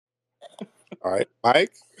All right,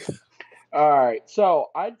 Mike. All right. So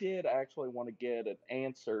I did actually want to get an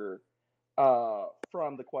answer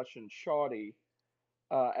from the question Shawty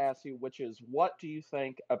asked you, which is, what do you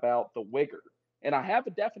think about the wigger? And I have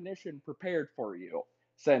a definition prepared for you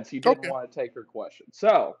since you didn't Okay. want to take her question.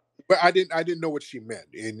 So, But I didn't know what she meant,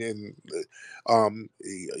 and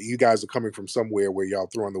you guys are coming from somewhere where y'all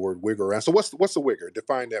throwing the word wigger around. So what's a wigger?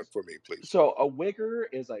 Define that for me, please. so a wigger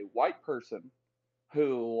is a white person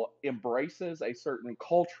who embraces a certain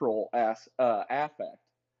cultural affect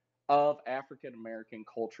of African American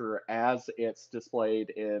culture as it's displayed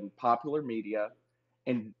in popular media,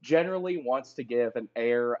 and generally wants to give an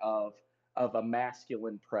air of a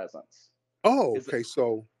masculine presence. Oh, Is it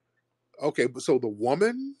okay. So the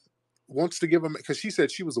woman wants to give him because she said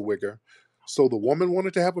she was a wigger. So the woman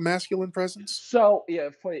wanted to have a masculine presence. so? Yeah,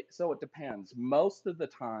 so it depends. Most of the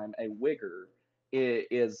time, a wigger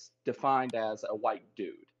is defined as a white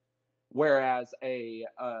dude, whereas I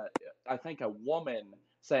think a woman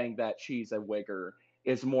saying that she's a wigger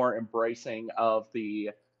is more embracing of the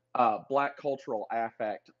black cultural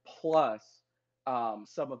affect plus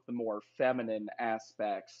some of the more feminine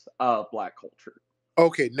aspects of black culture.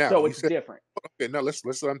 Okay, now So you it's said different. okay. Now let's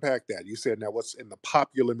unpack that. You said now what's in the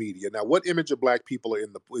popular media. Now what image of black people are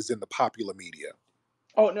in the is in the popular media?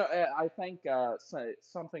 Oh no, I think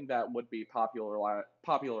something that would be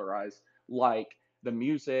popularized, like the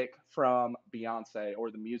music from Beyonce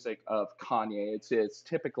or the music of Kanye. It's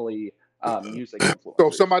typically music So if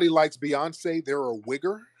influencers. somebody likes Beyonce, they're a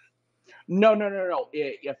wigger. No, no, no, no.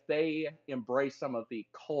 If they embrace some of the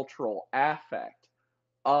cultural affect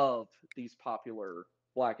of these popular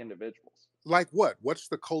black individuals, Like what? What's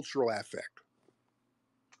the cultural affect?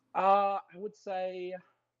 I would say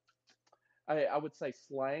I would say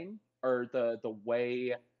slang or the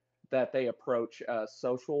way that they approach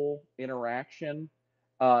social interaction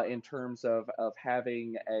in terms of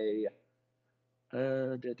having a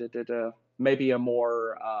maybe a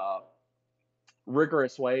more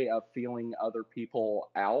rigorous way of feeling other people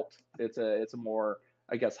out. It's a more,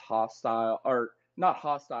 I guess, hostile, or not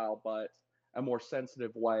hostile, but a more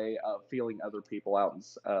sensitive way of feeling other people out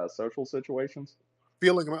in social situations.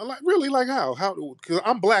 Feeling like really like how because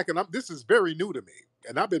I'm black and this is very new to me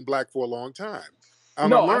and I've been black for a long time and I'm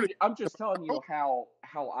No, learning. I'm just telling you how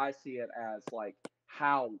I see it, as like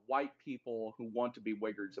how white people who want to be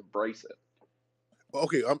wiggers embrace it.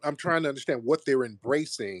 Okay, I'm trying to understand what they're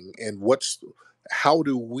embracing and what's how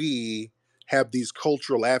do we have these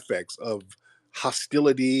cultural affects of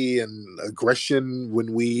hostility and aggression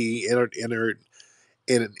when we enter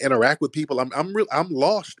and interact with people. I'm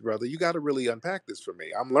lost, brother. You got to really unpack this for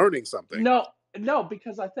me. I'm learning something. No, no,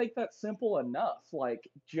 because I think that's simple enough. Like,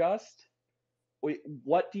 just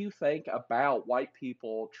what do you think about white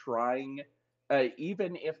people trying,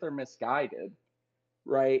 even if they're misguided,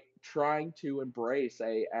 right? Trying to embrace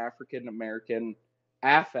a African American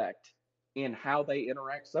affect in how they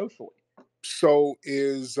interact socially. So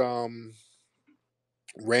is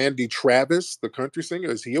Randy Travis, the country singer,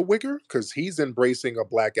 is he a wigger? Because he's embracing a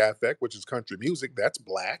black affect, which is country music. That's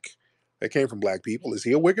black. That came from black people. Is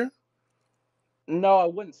he a wigger? No, I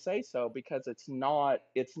wouldn't say so, because it's not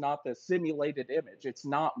the simulated image. It's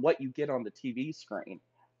not what you get on the TV screen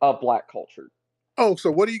of black culture. Oh,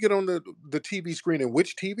 so what do you get on the TV screen and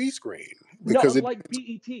which TV screen? No, Because it like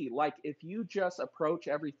BET. Like, if you just approach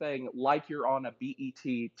everything like you're on a BET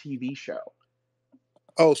TV show.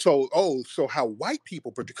 so how white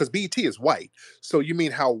people because BT is white. So you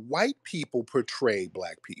mean how white people portray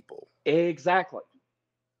black people? Exactly.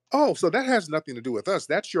 Oh, so that has nothing to do with us.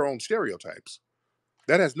 That's your own stereotypes.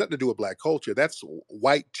 That has nothing to do with black culture. That's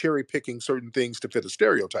white cherry picking certain things to fit a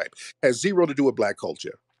stereotype. Has zero to do with black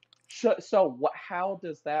culture. So what? How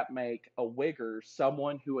does that make a wigger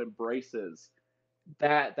someone who embraces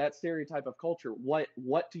that stereotype of culture?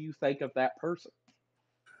 What do you think of that person?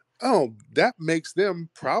 Oh, that makes them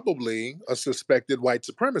probably a suspected white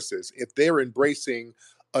supremacist if they're embracing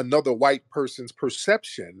another white person's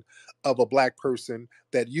perception of a black person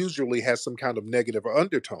that usually has some kind of negative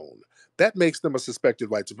undertone. That makes them a suspected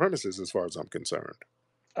white supremacist, as far as I'm concerned.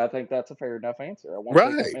 I think that's a fair enough answer. I won't take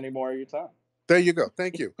up Right. any more of your time. There you go.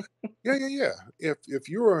 Thank you. Yeah, yeah, yeah. If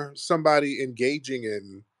you're somebody engaging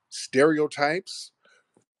in stereotypes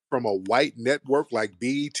from a white network like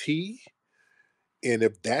BET, and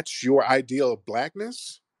if that's your ideal of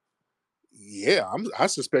blackness, yeah, I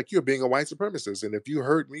suspect you're being a white supremacist. And if you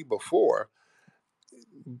heard me before,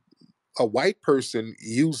 a white person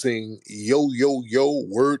using yo yo yo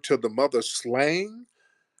word to the mother slang,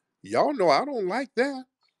 y'all know I don't like that.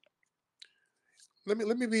 let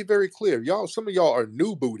me be very clear. Y'all, some of y'all are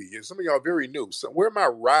new booty, and some of y'all are very new. So where are my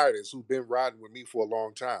riders who've been riding with me for a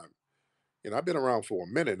long time? I've been around for a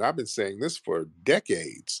minute, and I've been saying this for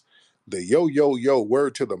decades. The yo yo yo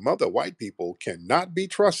word to the mother white people cannot be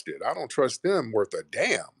trusted. I don't trust them worth a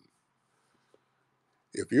damn.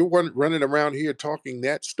 If you're running around here talking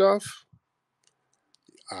that stuff,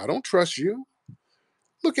 I don't trust you.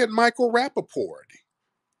 Look at Michael Rappaport.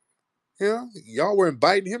 Y'all were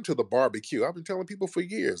inviting him to the barbecue. I've been telling people for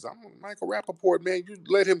years. I'm Michael Rappaport, man. You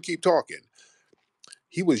let him keep talking.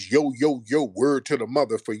 He was yo yo yo word to the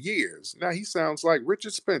mother for years. Now he sounds like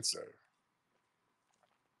Richard Spencer.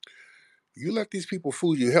 You let these people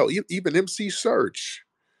fool you. Hell, even MC Search.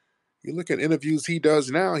 You look at interviews he does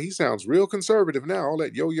now. He sounds real conservative now. All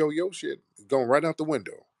that yo yo yo shit is going right out the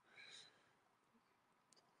window.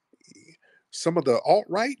 Some of the alt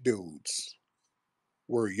right dudes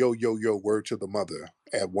were yo yo yo word to the mother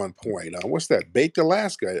at one point. What's that? Baked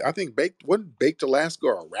Alaska. I think Baked Alaska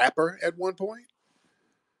a rapper at one point?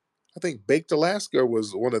 I think Baked Alaska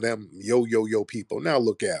was one of them yo yo yo people. Now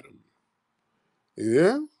look at him.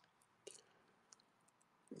 Yeah,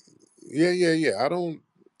 yeah.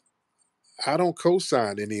 I don't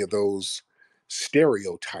co-sign any of those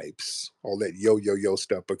stereotypes, all that yo yo yo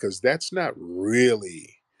stuff, because that's not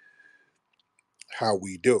really how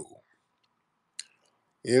we do.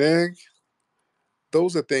 You know,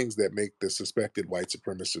 those are things that make the suspected white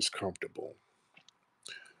supremacists comfortable.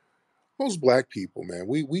 Most black people, man,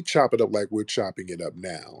 we chop it up like we're chopping it up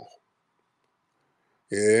now.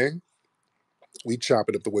 Yeah, we chop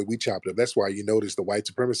it up the way we chop it up. That's why you notice the white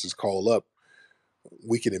supremacists call up.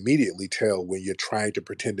 We can immediately tell when you're trying to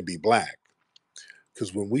pretend to be black.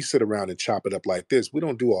 Because when we sit around and chop it up like this, we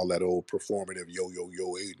don't do all that old performative yo yo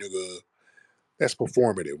yo hey nigga. That's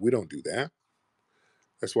performative. We don't do that.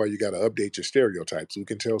 That's why you got to update your stereotypes. We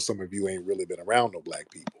can tell some of you ain't really been around no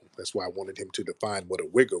black people. That's why I wanted him to define what a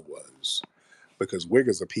wigger was, because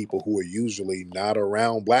wiggers are people who are usually not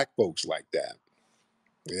around black folks like that.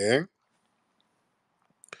 Yeah.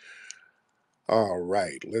 All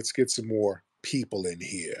right. Let's get some more people in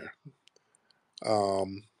here.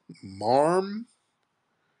 Um, Marm.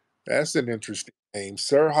 That's an interesting name,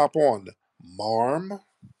 sir. Hop on, Marm.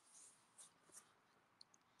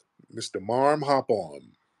 Mr. Marm, hop on.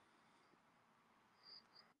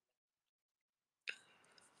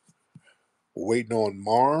 Waiting on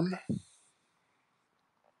Marm,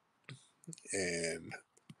 and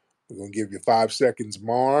we're gonna give you 5 seconds,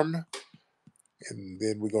 Marm, and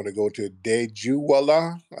then we're gonna go to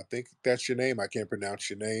Dejuwala. I think that's your name. I can't pronounce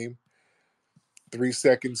your name. 3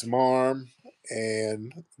 seconds, Marm,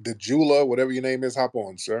 and Dejula, whatever your name is, hop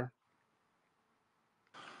on, sir.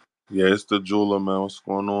 Yeah, it's the jeweler, man. What's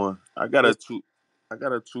going on? What's I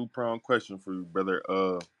got a two-pronged question for you, brother.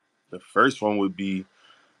 The first one would be,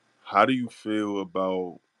 how do you feel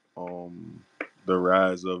about the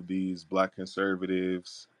rise of these black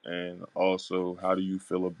conservatives, and also how do you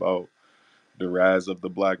feel about the rise of the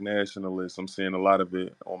black nationalists? I'm seeing a lot of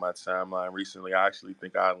it on my timeline recently. I actually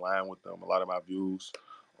think I align with them. A lot of my views.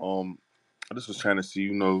 Um, I just was trying to see,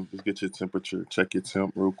 just get your temperature, check your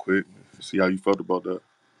temp real quick, see how you felt about that.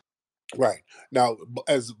 right now?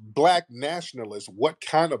 As black nationalists, what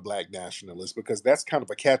kind of black nationalists? Because that's kind of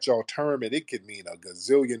a catch-all term, and it could mean a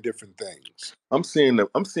gazillion different things. I'm seeing the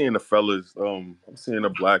fellas, I'm seeing the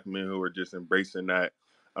black men who are just embracing that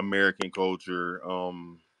American culture,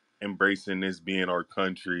 embracing this being our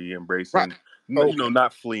country, Right. embracing, Okay.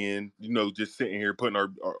 not fleeing, just sitting here putting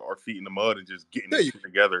our feet in the mud and just getting There this you shit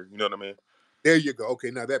together. You know what I mean? There you go.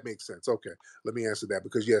 Okay, now that makes sense. Okay, let me answer that,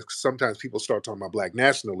 because yes, sometimes people start talking about black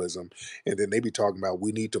nationalism, and then they be talking about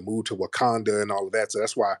we need to move to Wakanda and all of that. So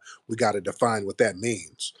that's why we got to define what that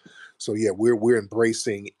means. So yeah, we're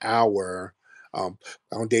embracing our um,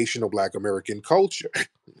 foundational Black American culture,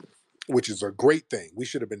 which is a great thing. We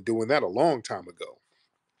should have been doing that a long time ago.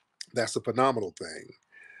 That's a phenomenal thing.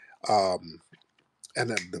 Um,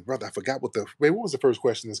 and then the brother, I forgot what was the first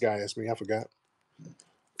question this guy asked me? I forgot.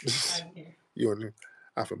 You and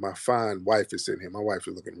after my fine wife is sitting here. My wife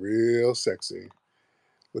is looking real sexy,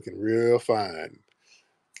 looking real fine,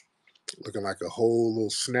 looking like a whole little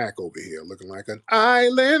snack over here, looking like an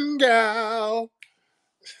island gal,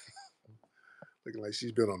 looking like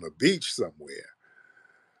she's been on the beach somewhere.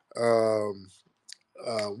 Um,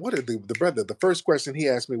 what did the brother? The first question he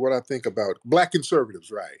asked me what I think about black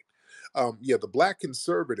conservatives, right? Yeah, the black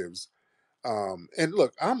conservatives. And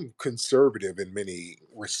look, I'm conservative in many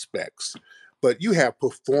respects, but you have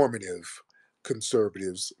performative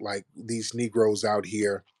conservatives like these Negroes out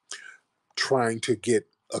here trying to get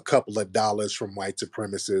a couple of dollars from white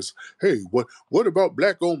supremacists. Hey, what about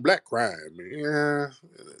black on black crime? Yeah,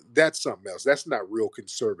 that's something else. That's not real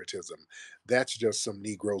conservatism. That's just some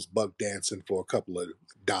Negroes buck dancing for a couple of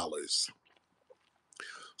dollars.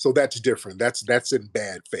 So that's different. That's in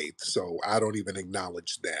bad faith. So I don't even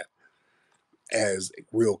acknowledge that as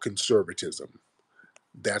real conservatism.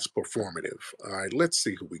 That's performative. All right, let's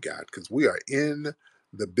see who we got because we are in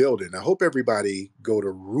the building. I hope everybody go to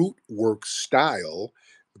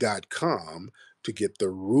rootworkstyle.com to get the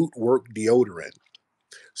Rootwork deodorant.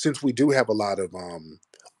 Since we do have a lot of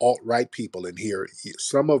alt-right people in here,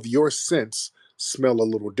 some of your scents smell a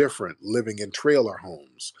little different living in trailer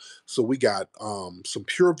homes. So we got some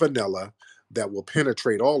pure vanilla that will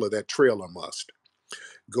penetrate all of that trailer must.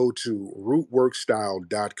 Go to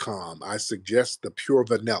rootworkstyle.com. I suggest the pure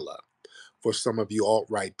vanilla for some of you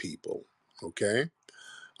alt-right people. Okay.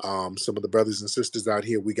 Some of the brothers and sisters out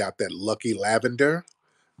here, we got that lucky lavender.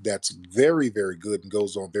 That's very, very good and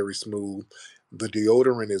goes on very smooth. The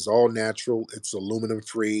deodorant is all natural, it's aluminum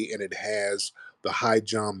free, and it has the High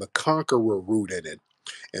John the Conqueror root in it.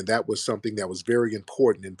 And that was something that was very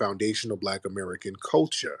important in foundational Black American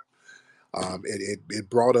culture. It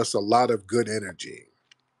brought us a lot of good energy.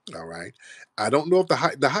 All right. I don't know if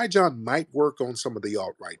the high John might work on some of the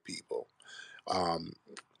alt right people. Um,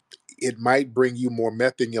 it might bring you more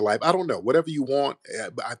meth in your life. I don't know. Whatever you want,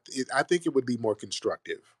 but I think it would be more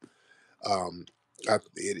constructive. Um,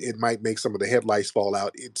 it might make some of the headlights fall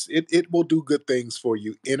out. It will do good things for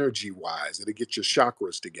you energy wise. It'll get your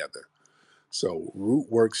chakras together. So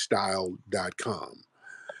rootworkstyle.com.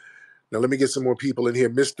 Now let me get some more people in here.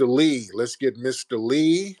 Mr. Lee. Let's get Mr.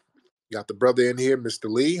 Lee. Got the brother in here, Mr.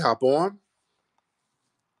 Lee. Hop on.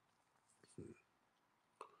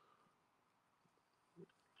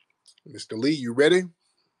 Mr. Lee, you ready?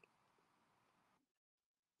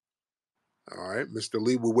 All right, Mr.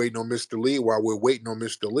 Lee, we're waiting on Mr. Lee. While we're waiting on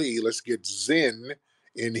Mr. Lee, let's get Zen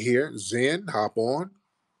in here. Zen, hop on.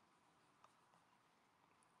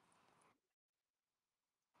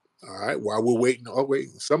 All right, while we're waiting. Oh, wait,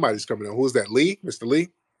 somebody's coming on. Who's that? Lee? Mr. Lee?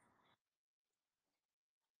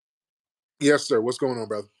 Yes, sir. What's going on,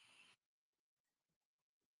 brother?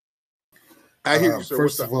 I hear you, sir.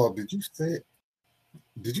 What's First up? of all, did you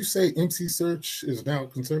say MC Search is now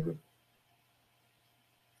conservative?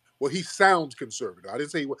 Well, he sounds conservative. I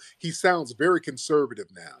didn't say he sounds very conservative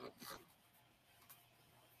now.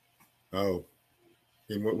 Oh,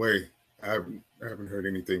 in what way? I haven't heard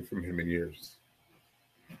anything from him in years.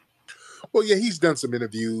 Well, yeah, he's done some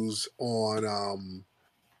interviews on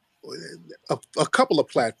a couple of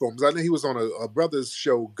platforms. I know he was on a brother's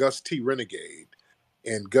show, Gus T. Renegade,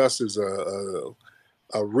 and Gus is a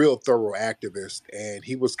real thorough activist, and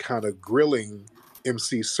he was kind of grilling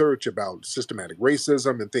MC Search about systematic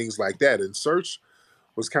racism and things like that. And Search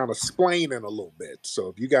was kind of splaining a little bit. So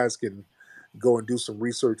if you guys can go and do some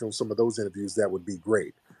research on some of those interviews, that would be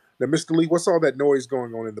great. Now, Mr. Lee, what's all that noise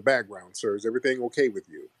going on in the background, sir? Is everything okay with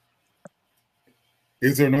you?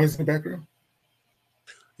 Is there noise in the background?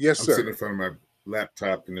 Yes, I'm sir. sitting in front of my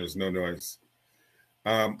laptop and there's no noise.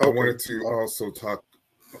 Okay. I wanted to also talk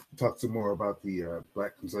some more about the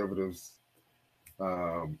Black conservatives.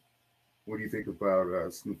 What do you think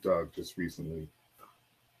about Snoop Dogg just recently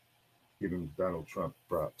giving Donald Trump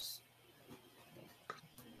props?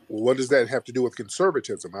 Well, what does that have to do with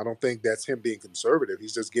conservatism? I don't think that's him being conservative.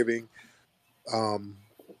 He's just giving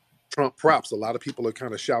Trump props. A lot of people are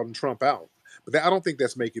kind of shouting Trump out, but I don't think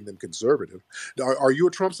that's making them conservative. Are you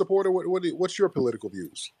a Trump supporter? What's your political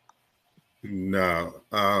views? No,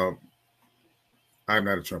 I'm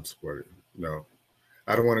not a Trump supporter. No,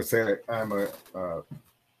 I don't want to say I'm a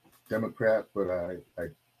Democrat, but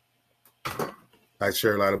I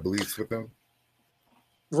share a lot of beliefs with them.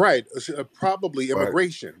 Right, probably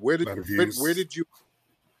immigration. Where did you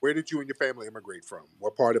and your family immigrate from?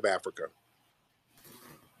 What part of Africa?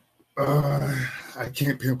 I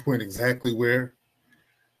can't pinpoint exactly where.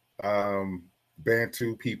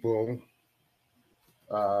 Bantu people.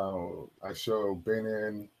 I show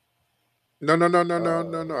Benin. No. I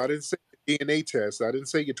didn't say your DNA test. I didn't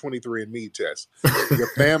say your 23andMe test. Your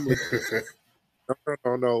family.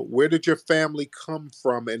 No. Where did your family come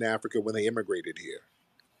from in Africa when they immigrated here?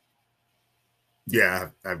 Yeah,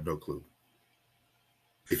 I have no clue.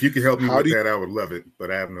 If you could help me with that, I would love it, but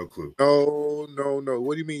I have no clue. No.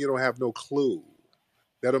 What do you mean you don't have no clue?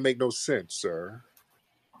 That'll make no sense, sir.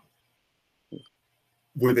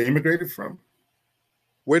 Where they immigrated from?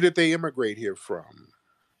 Where did they immigrate here from?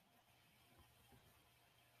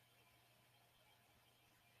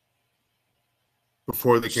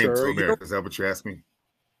 Before they came to America. Is that what you asked me?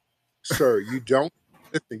 Sir, you don't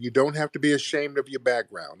Listen, you don't have to be ashamed of your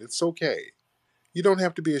background. It's okay. You don't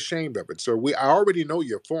have to be ashamed of it, sir. I already know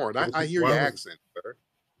you're foreign. I hear Why your would accent, sir.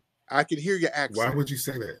 I can hear your why accent. would you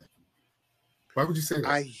say that? Why would you say that?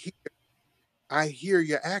 I hear I hear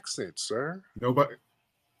your accent, sir. Nobody.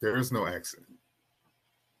 There is no accent.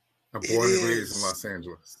 I'm It born and raised in is. Los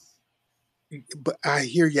Angeles. But I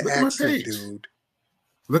hear your Look at my accent, page. dude.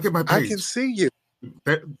 Look at my I can page. see you,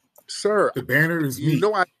 That, sir. the banner is You me.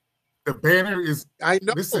 know The banner is. I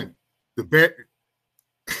know. Listen. The ban.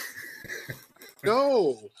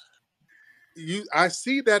 No. I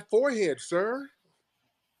see that forehead, sir.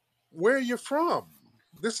 Where are you from?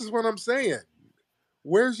 This is what I'm saying.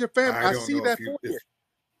 Where's your family? I I don't see know if that you. If forehead.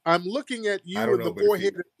 I'm looking at I you don't in the know, but if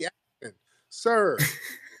forehead you. of the accent. Sir,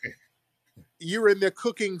 you're in there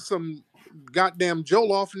cooking some goddamn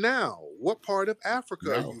jollof now. What part of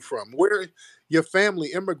Africa are No. you from? Where your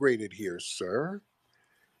family immigrated here, sir?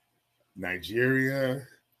 Nigeria.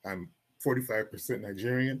 I'm 45%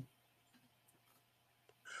 Nigerian.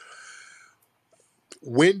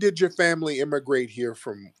 When did your family immigrate here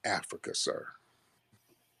from Africa, sir?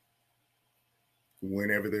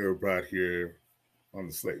 Whenever they were brought here on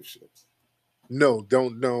the slave ships. No,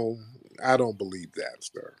 don't know. I don't believe that,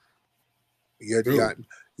 sir. You're Dude, not,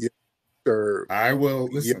 you, sir. I will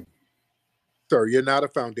You, listen. sir, you're not a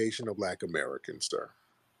foundational Black American, sir.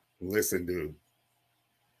 Listen, dude.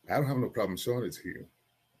 I don't have no problem showing it to you.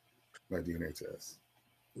 My DNA test.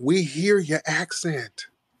 We hear your accent.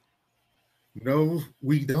 No,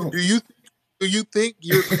 we don't. Do you think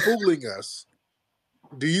you're fooling us?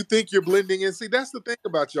 Do you think you're blending in? See, that's the thing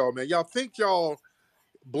about y'all, man. Y'all think y'all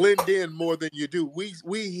blend in more than you do. We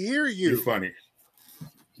hear You're you. funny.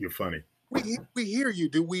 You're funny. We hear you.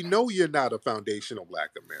 Do we know you're not a foundational Black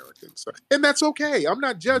American, sir? And that's okay. I'm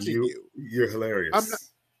not judging you. You're I'm not.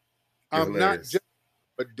 hilarious. You're I'm not hilarious. judging.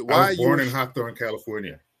 But I why was are you? born in Hawthorne,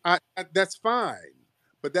 California. That's fine.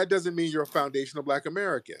 But that doesn't mean you're a foundational Black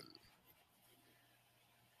American.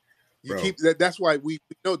 You Bro, keep that. That's why we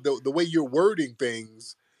know the way you're wording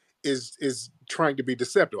things is trying to be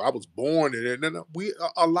deceptive. I was born in it. No, we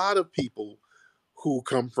a lot of people who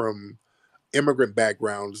come from immigrant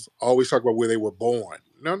backgrounds always talk about where they were born.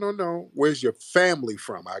 No, no, no. Where's your family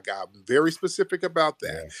from? I'm very specific about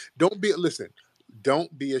that. yeah. Listen,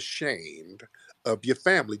 don't be ashamed of your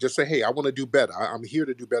family. Just say, hey, I want to do better. I'm here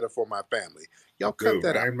to do better for my family. Y'all cut Dude,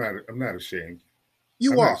 that out. I'm not ashamed.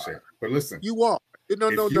 You I'm not are. ashamed. But listen, You are. No,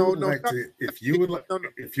 no, if you no, would no. like Stop. to if you would like No, no.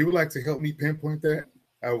 if you would like to help me pinpoint that,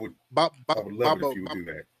 I would Bob, Bob, I would love it if Bob, you would do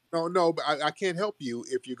that. no, no, but I can't help you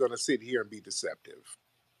if you're going to sit here and be deceptive.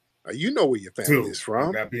 You know where your family Dude, is I'm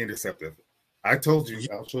from. not being deceptive. I told you You,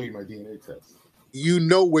 I'll show you my DNA test. you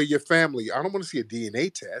know where your family. I don't want to see a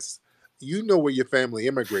DNA test. You know where your family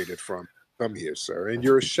immigrated from. Come here, sir, and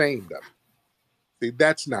you're ashamed of it. See,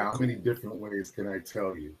 that's not How many cool. different ways can I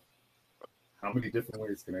tell you? How many different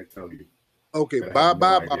ways can I tell you Okay, that I have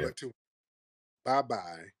bye, no bye, idea? Baba. Bye,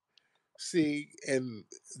 bye. See, and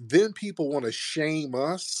then people want to shame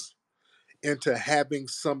us into having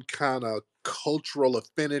some kind of cultural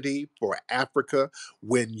affinity for Africa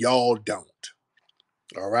when y'all don't.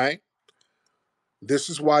 All right. This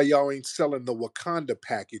is why y'all ain't selling the Wakanda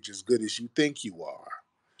package as good as you think you are.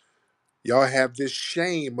 Y'all have this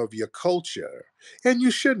shame of your culture, and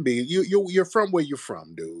you shouldn't be. You're from where you're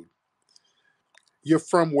from, dude. You're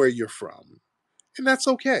from where you're from, and that's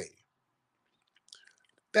okay.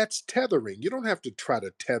 That's tethering. You don't have to try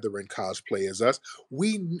to tether and cosplay as us.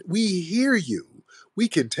 We hear you. We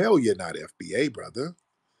can tell you're not FBA, brother.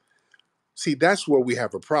 See, that's where we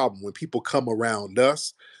have a problem when people come around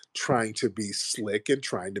us trying to be slick and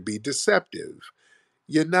trying to be deceptive.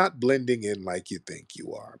 You're not blending in like you think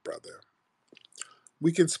you are, brother.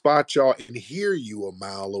 We can spot y'all and hear you a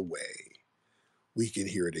mile away. We can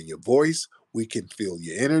hear it in your voice. We can feel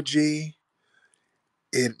your energy.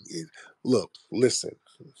 Look, listen,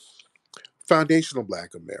 foundational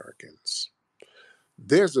Black Americans,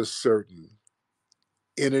 there's a certain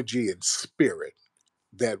energy and spirit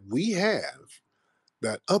that we have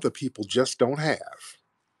that other people just don't have.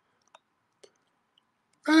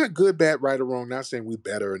 Not good, bad, right or wrong. Not saying we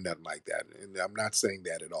better or nothing like that. And I'm not saying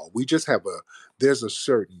that at all. We just have there's a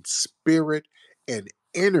certain spirit and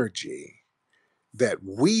energy that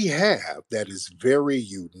we have that is very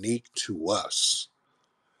unique to us.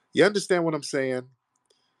 You understand what I'm saying?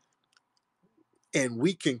 And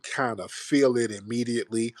we can kind of feel it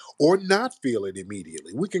immediately or not feel it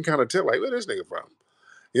immediately. We can kind of tell, like, where this nigga from?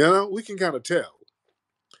 You know, we can kind of tell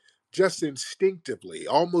just instinctively,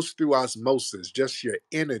 almost through osmosis, just your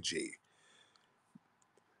energy.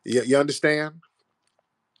 You understand?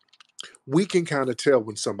 we can kind of tell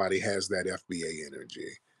when somebody has that FBA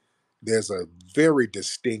energy. There's a very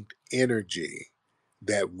distinct energy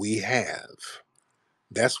that we have.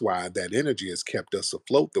 That's why that energy has kept us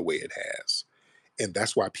afloat the way it has. And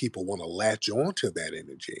that's why people want to latch on to that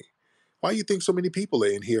energy. Why do you think so many people are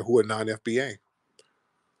in here who are non FBA?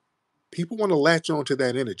 People want to latch on to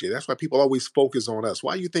that energy. That's why people always focus on us.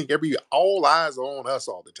 Why do you think all eyes are on us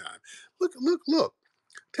all the time? Look, look, look.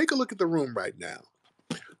 Take a look at the room right now.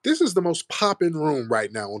 This is the most popping room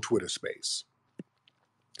right now on Twitter Space.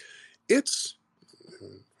 It's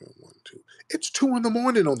one, two. It's 2 in the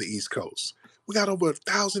morning on the East Coast. We got over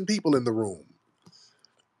 1,000 people in the room.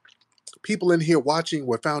 People in here watching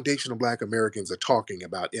what foundational Black Americans are talking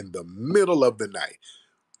about in the middle of the night.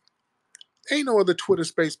 Ain't no other Twitter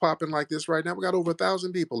space popping like this right now. We got over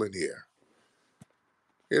 1,000 people in here.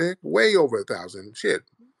 Way over 1,000. Shit,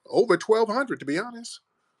 over 1,200 to be honest.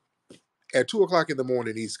 At 2 o'clock in the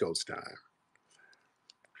morning East Coast time.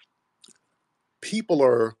 People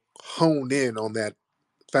are honed in on that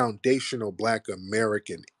foundational Black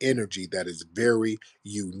American energy that is very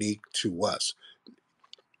unique to us.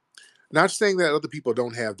 Not saying that other people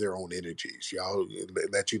don't have their own energies, y'all,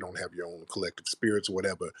 that you don't have your own collective spirits or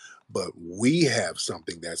whatever, but we have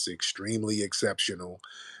something that's extremely exceptional,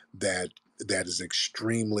 that is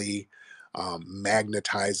extremely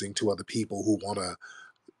magnetizing to other people who want to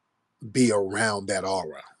be around that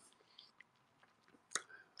aura.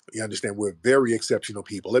 You understand? We're very exceptional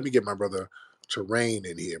people. Let me get my brother Terrain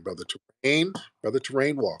in here. Brother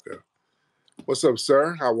Terrain Walker. What's up,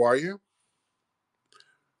 sir? How are you?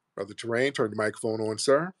 Brother Terrain, turn the microphone on,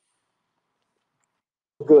 sir.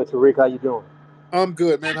 Good, Tariq. How you doing? I'm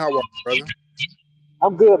good, man. How are you, brother?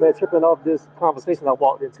 I'm good, man. Tripping off this conversation I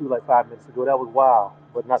walked into like 5 minutes ago. That was wild,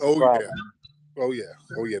 but not Oh surprising. yeah. Oh yeah.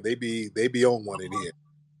 Oh yeah. They be on one in here.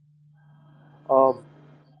 Um,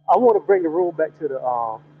 I want to bring the room back to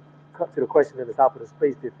the question at the top of the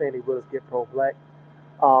space. Did Fannie Willis get pro-black?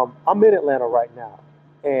 I'm in Atlanta right now,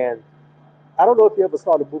 and I don't know if you ever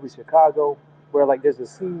saw the movie Chicago, where like there's a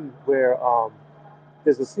scene near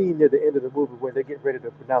the end of the movie where they're getting ready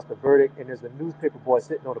to pronounce the verdict, and there's a newspaper boy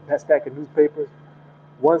sitting on a stack of newspapers.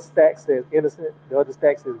 One stack says innocent, the other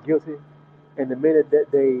stack says guilty. And the minute that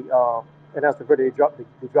they announce the verdict,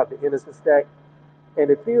 they drop the innocent stack. And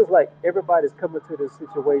it feels like everybody's coming to this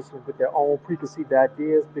situation with their own preconceived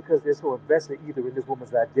ideas because they're so invested either in this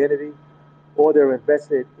woman's identity or they're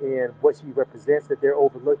invested in what she represents that they're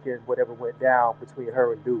overlooking whatever went down between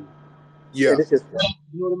her and dude. Yeah. And it's just,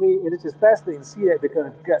 you know what I mean? And it's just fascinating to see that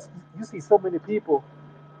because you see so many people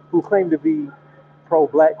who claim to be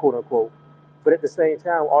pro-black, quote unquote, but at the same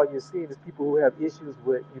time, all you're seeing is people who have issues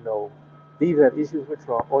with, they either have issues with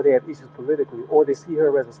Trump or they have issues politically, or they see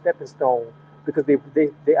her as a stepping stone because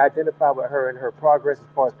they identify with her and her progress as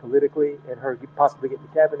far as politically and her possibly getting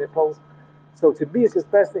the cabinet post. So to me, it's just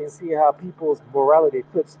fascinating seeing how people's morality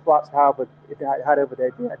flips flops, however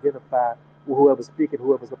they identify with whoever's speaking,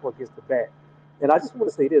 whoever's up against the bat. And I just want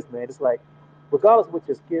to say this, man. It's like regardless of what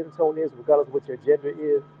your skin tone is, regardless of what your gender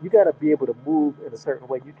is, you got to be able to move in a certain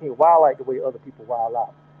way. You can't wild out the way other people wild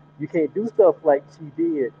out. You can't do stuff like she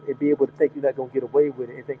did and be able to think you're not gonna get away with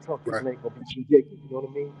it and think Trump Right. people ain't gonna be rejected. You know what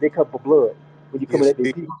I mean? They come for blood when you coming Yes, at their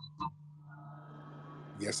indeed. people.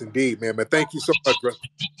 Yes, indeed, man. But thank you so much, bro.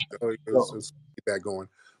 So, Let's get that going.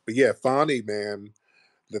 But yeah, Fonnie, man.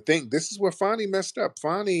 This is where Fonnie messed up.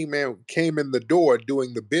 Fonnie, man, came in the door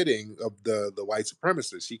doing the bidding of the white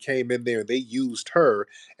supremacists. She came in there and they used her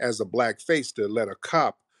as a black face to let a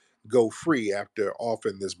cop go free after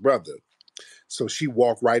offing this brother. So she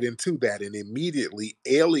walked right into that and immediately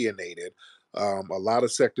alienated a lot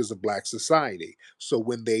of sectors of black society. So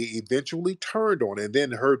when they eventually turned on, and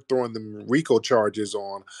then her throwing them RICO charges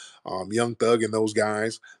on Young Thug and those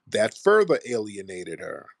guys, that further alienated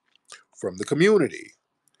her from the community.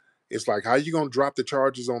 It's like, how you gonna drop the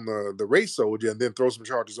charges on the race soldier and then throw some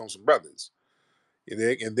charges on some brothers?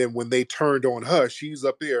 And then when they turned on her, she's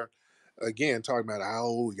up there again talking about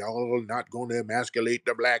how y'all are not going to emasculate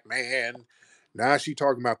the black man. Now she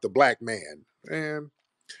talking about the black man. And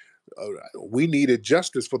we needed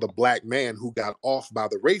justice for the black man who got off by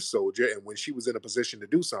the race soldier. And when she was in a position to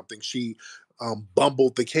do something, she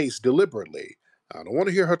bumbled the case deliberately. I don't want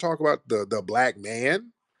to hear her talk about the black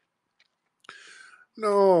man.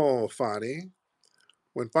 No, Fonnie.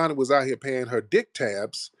 When Fonnie was out here paying her dick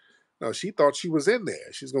tabs, no, she thought she was in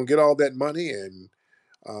there. She's gonna get all that money and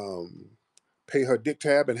um, pay her dick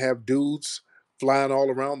tab and have dudes flying all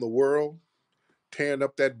around the world, tearing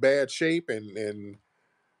up that bad shape and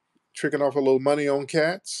tricking off a little money on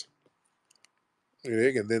cats.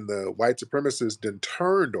 And then the white supremacists then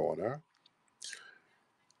turned on her.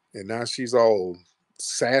 and now she's all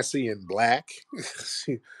sassy and black.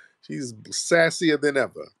 she, she's sassier than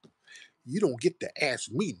ever. You don't get to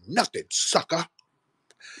ask me nothing, sucker.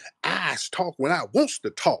 Eyes talk when I wants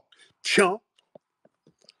to talk, chump.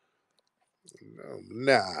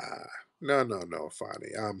 No, nah, no, Fonny.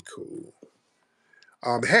 I'm cool.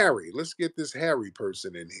 Harry, let's get this Harry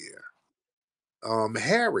person in here.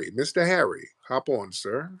 Harry, Mr. Harry, hop on,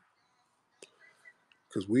 sir,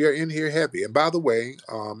 because we are in here heavy. And by the way,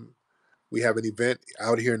 we have an event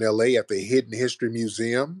out here in LA at the Hidden History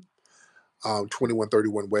Museum,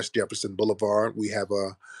 2131 West Jefferson Boulevard. We have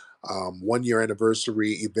a 1 year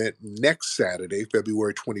anniversary event next Saturday,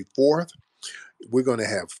 February 24th. We're going to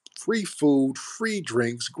have free food, free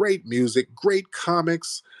drinks, great music, great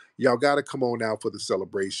comics. Y'all got to come on out for the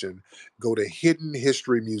celebration. Go to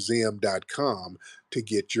hiddenhistorymuseum.com to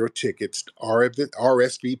get your tickets,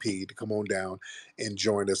 RSVP, to come on down and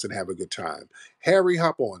join us and have a good time. Harry,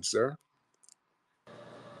 hop on, sir.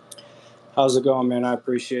 How's it going, man? I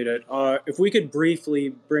appreciate it. If we could briefly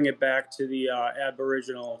bring it back to the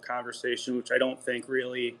Aboriginal conversation, which I don't think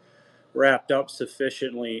really wrapped up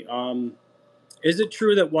sufficiently. Is it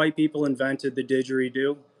true that white people invented the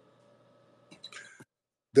didgeridoo?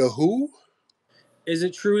 The who? Is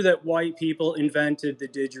it true that white people invented the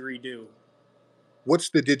didgeridoo? What's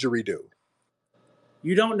the didgeridoo?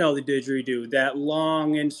 You don't know the didgeridoo, that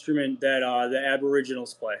long instrument that the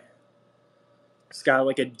Aboriginals play. It's got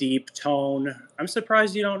like a deep tone. I'm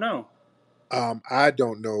surprised you don't know. I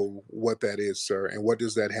don't know what that is, sir. And what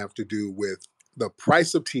does that have to do with the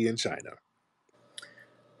price of tea in China?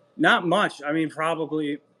 Not much. I mean,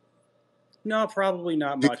 probably. No, probably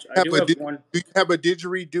not Do much. you I have do a have do one. you have a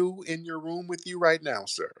didgeridoo in your room with you right now,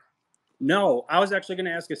 sir? No, I was actually going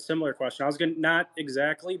to ask a similar question. I was going to, not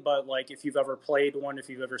exactly, but like if you've ever played one, if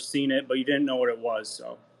you've ever seen it, but you didn't know what it was.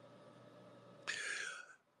 So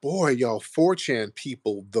Boy, y'all 4chan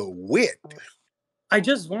people, the wit. I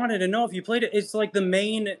just wanted to know if you played it. It's like the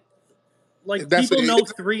main, like That's people know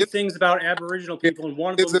it, three things about Aboriginal it, people, and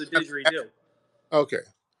one of it's them's a, a didgeridoo. okay.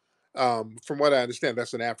 From what I understand,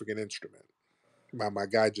 that's an African instrument. My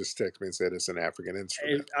guy just texted me and said it's an African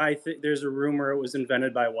instrument. I think there's a rumor it was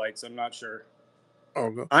invented by whites. I'm not sure. Oh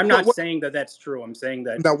no. I'm What, not what saying that that's true. I'm saying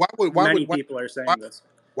that now? many people are Why, saying this.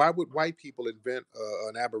 why would white people invent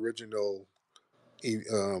an Aboriginal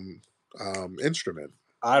um, instrument?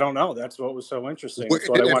 I don't know. That's what was so interesting. Where, That's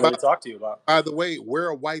what I and wanted to talk to you about. by the way, where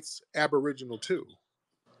are whites Aboriginal too?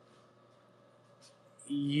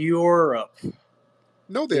 Europe,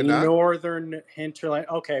 No, the they're not. northern hinterland.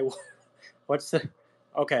 Okay, what's the?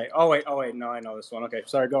 Okay. Oh wait. No, I know this one. Okay,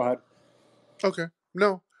 sorry. Go ahead. Okay,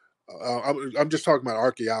 no, I'm just talking about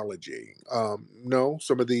archaeology. No,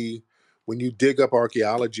 some of the when you dig up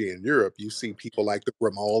archaeology in Europe, you see people like the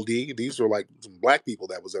Grimaldi. These are like some black people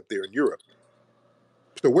that was up there in Europe.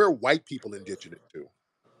 So where are white people indigenous to?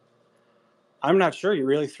 I'm not sure. You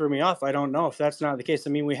really threw me off. I don't know if that's not the case. I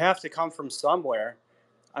mean, we have to come from somewhere.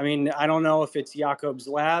 I mean, I don't know if it's Jacob's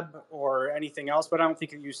lab or anything else, but I don't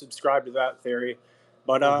think you subscribe to that theory.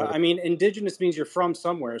 But Oh no. I mean, indigenous means you're from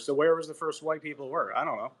somewhere. So where was the first white people were? I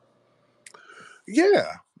don't know.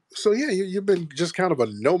 Yeah. So yeah, you've been just kind of a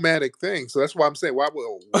nomadic thing. So that's why I'm saying,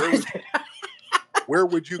 where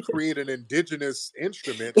would you create an indigenous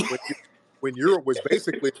instrument when Europe was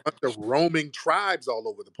basically a bunch of roaming tribes all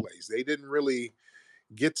over the place? They didn't really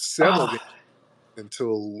get settled Ah,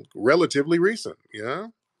 until relatively recent. Yeah.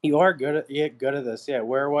 you are good at this. Yeah,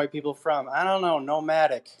 where are white people from? I don't know.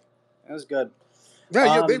 Nomadic. That was good. Yeah,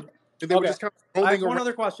 yeah. Um, They were okay. just kind of I roaming have one around.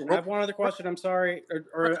 other question. I Ro- have one other question. I'm sorry, Right,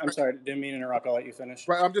 or I'm right, sorry. Didn't mean to interrupt. I'll let you finish.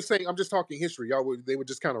 right. I'm just saying. I'm just talking history. They were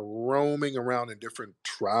just kind of roaming around in different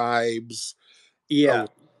tribes Yeah, of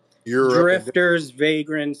Europe, and drifters,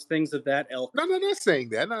 vagrants, things of that ilk. no, not saying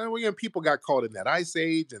that. No, again, people got caught in that ice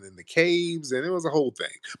age and in the caves, and it was a whole thing.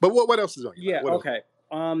 But what else is on your mind? Yeah. What else? Okay.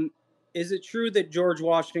 Is it true that George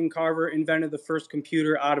Washington Carver invented the first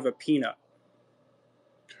computer out of a peanut?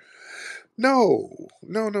 No,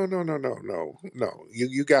 no.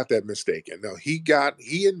 You got that mistaken. No, he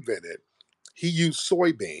used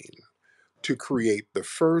soybean to create the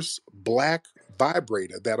first black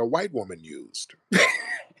vibrator that a white woman used.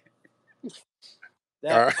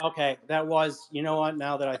 All That right. okay. That was. You know what?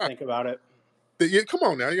 Now that I think about it, Come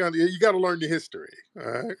on now. You got to learn the history.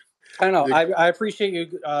 All right. I know. You, I appreciate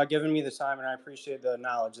you giving me the time, and I appreciate the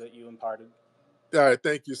knowledge that you imparted. all right.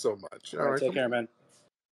 Thank you so much. All All right. right. Take Come care, man.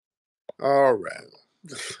 on. All right.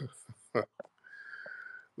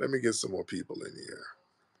 Let me get some more people in here.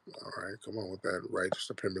 All right. Come on with that right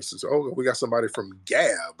supremacist. Oh, we got somebody from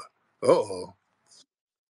Gab. Uh oh.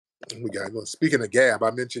 We got, well, speaking of Gab,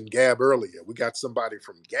 I mentioned Gab earlier. We got somebody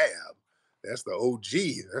from Gab. That's the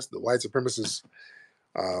OG. That's the white supremacist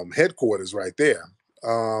headquarters right there.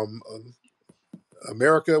 Um,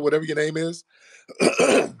 America, whatever your name is,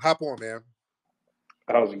 hop on, man.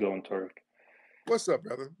 How's it going, Tariq? What's up,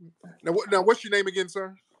 brother? Now, what's your name again,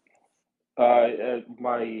 sir?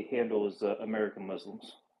 My handle is American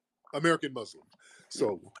Muslims. American Muslim.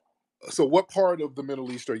 Yeah. So what part of the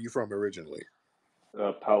Middle East are you from originally?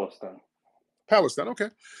 Palestine. Palestine, okay.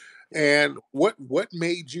 Yeah. And what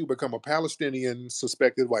made you become a Palestinian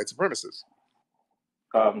suspected white supremacist?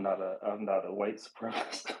 I'm not a white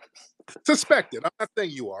supremacist. Suspected. I'm not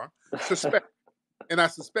saying you are. Suspect. And I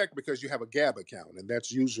suspect because you have a Gab account, and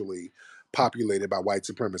that's usually populated by white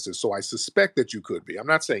supremacists. So I suspect that you could be. I'm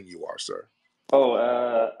not saying you are, sir. Oh,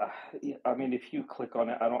 I mean, if you click on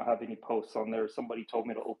it, I don't have any posts on there. Somebody told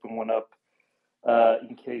me to open one up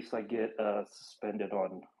in case I get suspended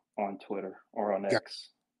on Twitter or on Got, X.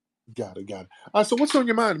 got it, got it. So what's on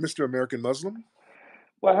your mind, Mr. American Muslim?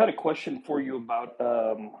 Well, I had a question for you about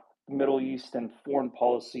Middle East and foreign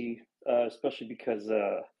policy, especially because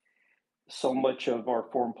so much of our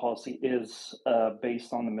foreign policy is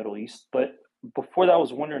based on the Middle East. But before that, I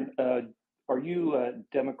was wondering, are you a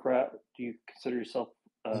Democrat? Do you consider yourself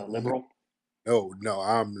liberal? No,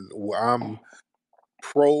 I'm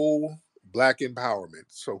pro black empowerment.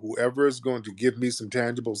 So whoever is going to give me some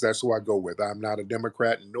tangibles, that's who I go with. I'm not a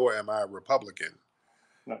Democrat, nor am I a Republican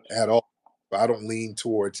Nice. at all. I don't lean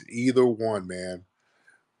towards either one, man.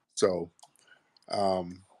 So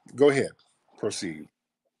um, go ahead, proceed.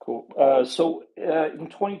 Cool. So in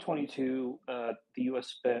 2022, the U.S.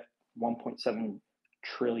 spent 1.7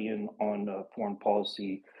 trillion on foreign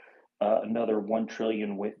policy. Another 1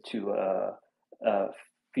 trillion went to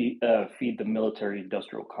feed the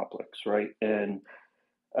military-industrial complex, right? And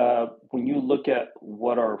when you look at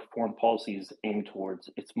what our foreign policy is aimed towards,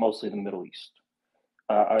 it's mostly the Middle East.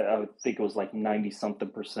 I would think it was like 90 something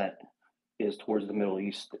percent is towards the Middle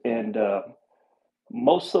East, and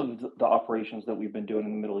most of the operations that we've been doing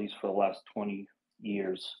in the Middle East for the last 20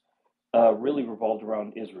 years really revolved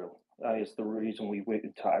around Israel. It's the reason we went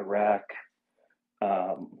into Iraq.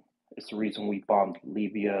 It's the reason we bombed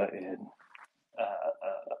Libya and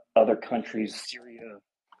other countries, Syria.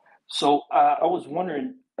 So I was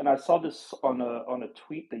wondering, and I saw this on a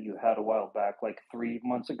tweet that you had a while back, like 3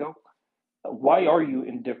 months ago. Why are you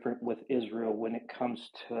indifferent with Israel when it comes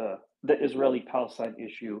to the Israeli Palestine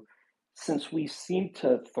issue, since we seem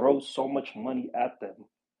to throw so much money at them,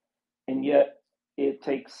 and yet it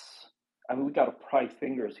takes, I mean, we got to pry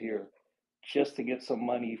fingers here just to get some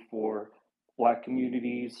money for Black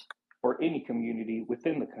communities or any community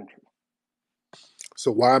within the country.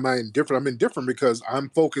 So why am I indifferent? I'm indifferent because I'm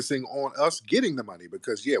focusing on us getting the money.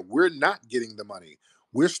 Because yeah, we're not getting the money.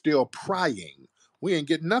 We're still prying. We ain't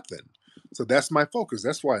getting nothing. So that's my focus.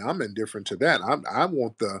 That's why I'm indifferent to that. I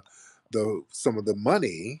want the some of the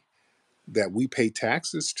money that we pay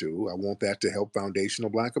taxes to. I want that to help foundational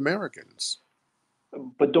Black Americans.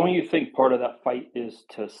 But don't you think part of that fight is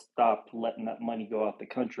to stop letting that money go out the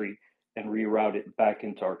country and reroute it back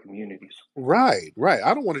into our communities? Right, right.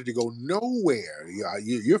 I don't want it to go nowhere. Yeah,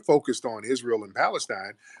 you're focused on Israel and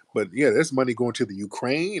Palestine, but yeah, there's money going to the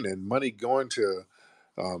Ukraine and money going to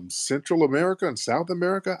Central America and South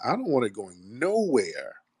America. I don't want it going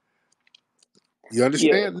nowhere. You Yeah,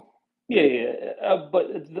 understand? but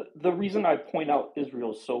the reason I point out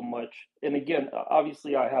Israel so much, and again,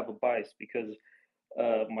 obviously I have a bias because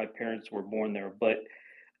my parents were born there, but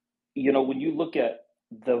when you look at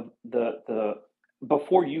the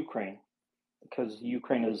before Ukraine, because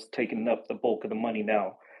Ukraine has taken up the bulk of the money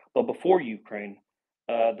now, but before Ukraine,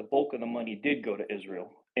 the bulk of the money did go to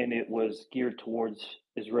Israel, and it was geared towards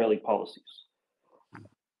Israeli policies.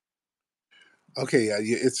 Okay,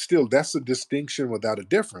 it's still that's a distinction without a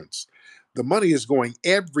difference. The money is going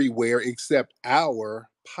everywhere except our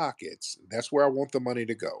pockets. That's where I want the money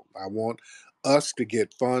to go. I want us to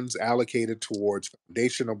get funds allocated towards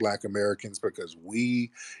foundational Black Americans because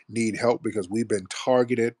we need help because we've been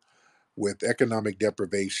targeted with economic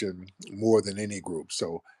deprivation more than any group.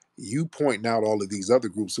 So you pointing out all of these other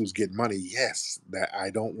groups who's getting money, yes, that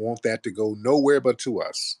I don't want that to go nowhere but to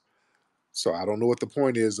us. So I don't know what the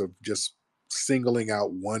point is of just singling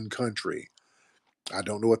out one country. I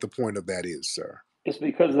don't know what the point of that is, sir. It's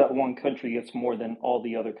because that one country gets more than all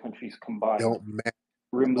the other countries combined, Don't matter.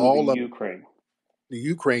 removing All of Ukraine. the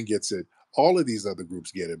Ukraine gets it. All of these other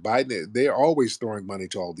groups get it. Biden, they're always throwing money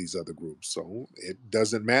to all these other groups. So it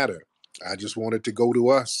doesn't matter. I just want it to go to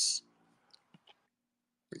us.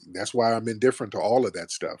 That's why I'm indifferent to all of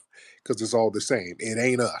that stuff because it's all the same. It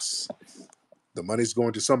ain't us. The money's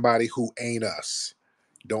going to somebody who ain't us.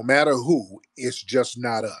 Don't matter who, it's just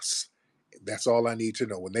not us. That's all I need to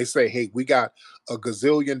know. When they say, hey, we got a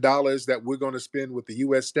gazillion dollars that we're going to spend with the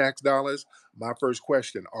US tax dollars, my first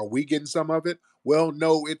question, are we getting some of it? Well,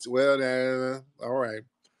 no, all right.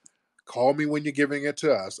 Call me when you're giving it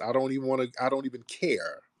to us. I don't even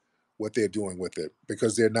care what they're doing with it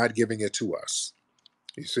because they're not giving it to us.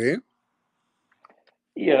 You see?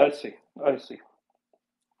 Yeah, I see. I see.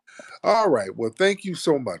 All right. Well, thank you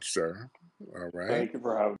so much, sir. All right. Thank you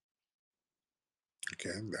for having.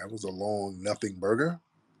 Okay. That was a long nothing burger.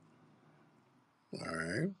 All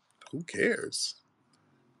right. Who cares?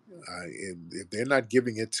 If they're not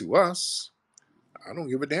giving it to us, I don't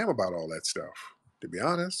give a damn about all that stuff, to be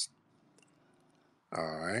honest.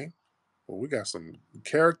 All right. Well, we got some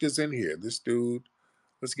characters in here. This dude,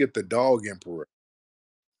 let's get the dog emperor.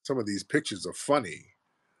 Some of these pictures are funny.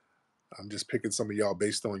 I'm just picking some of y'all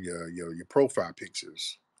based on your profile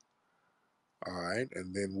pictures. All right.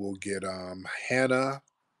 And then we'll get Hannah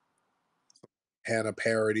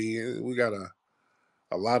parody. We got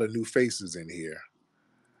a lot of new faces in here.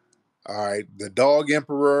 All right. The dog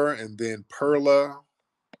emperor and then Perla.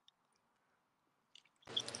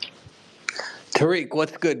 Tariq,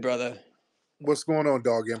 what's good, brother? What's going on,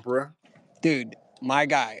 dog emperor? Dude, my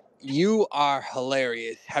guy, you are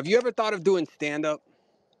hilarious. Have you ever thought of doing stand up?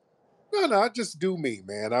 No, I just do me,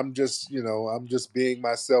 man. I'm just being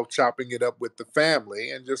myself, chopping it up with the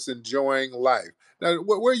family and just enjoying life. Now,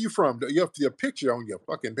 where are you from? Your picture on your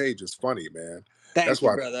fucking page is funny, man. That's Thank you,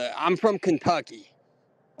 why. brother. I'm from Kentucky.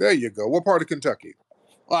 There you go. What part of Kentucky?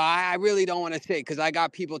 Well, I really don't want to say because I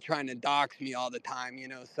got people trying to dox me all the time,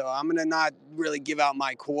 so I'm going to not really give out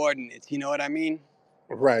my coordinates. You know what I mean?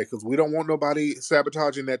 Right, because we don't want nobody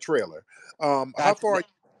sabotaging that trailer. Um, how That's far?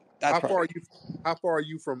 that's How far are perfect. you? How far are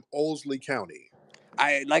you from Owsley County?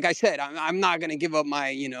 Like I said, I'm not going to give up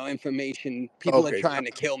my, information. People are Okay, trying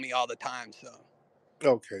to kill me all the time, so.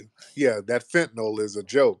 okay, yeah, that fentanyl is a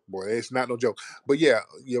joke, boy. It's not no joke. But yeah,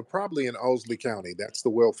 you're probably in Owsley County. That's the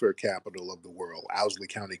welfare capital of the world, Owsley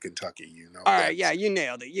County, Kentucky. All right, yeah, That's. you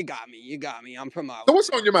nailed it. You got me. You got me. I'm from So what's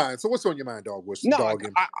Owsley. on your mind? So what's on your mind, dog? What's No, dog?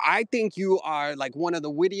 I think you are like one of the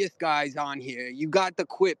wittiest guys on here. You got the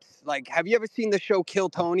quips. Like, have you ever seen the show Kill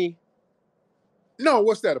Tony? No,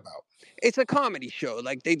 what's that about? It's a comedy show.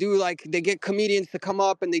 Like they get comedians to come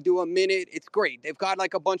up and they do a minute. It's great. They've got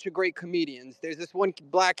like a bunch of great comedians. There's this one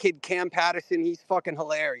black kid, Cam Patterson. He's fucking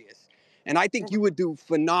hilarious. And I think Okay. you would do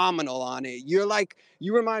phenomenal on it.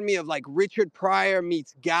 You remind me of like Richard Pryor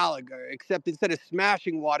meets Gallagher, except instead of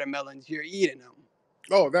smashing watermelons, you're eating them.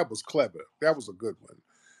 Oh, that was clever. That was a good one.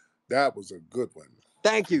 That was a good one.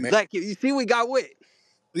 Thank you. Man. Like you see, we got wit.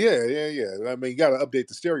 Yeah. I mean, you got to update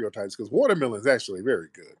the stereotypes because watermelon is actually very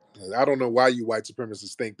good. I don't know why you white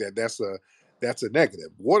supremacists think that that's a negative.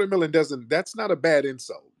 Watermelon doesn't. That's not a bad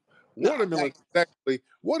insult. No,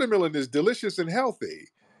 Watermelon is delicious and healthy,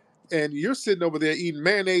 and you're sitting over there eating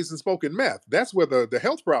mayonnaise and smoking meth. That's where the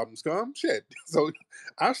health problems come. Shit. So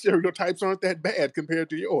our stereotypes aren't that bad compared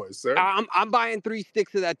to yours, sir. I'm buying 3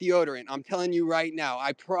 sticks of that deodorant. I'm telling you right now.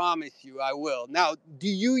 I promise you, I will. Now, do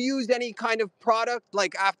you use any kind of product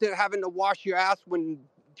like after having to wash your ass when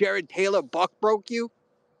Jared Taylor buck broke you?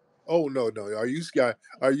 Oh no! Are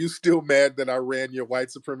you still mad that I ran your white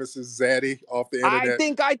supremacist zaddy off the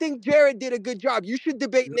internet? I think Jared did a good job. You should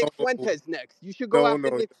debate Nick No, Fuentes next. You should go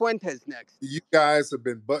after no. Nick Fuentes next. You guys have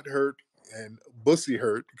been butthurt and bussy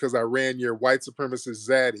hurt because I ran your white supremacist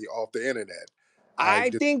zaddy off the internet. I I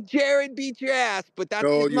did. think Jared beat your ass, but that's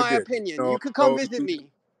No, just you my didn't. opinion. You could come visit me.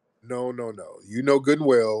 No. You know good and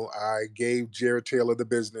well I gave Jared Taylor the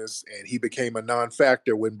business, and he became a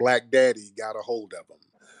non-factor when Black Daddy got a hold of him.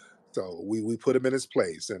 So we put him in his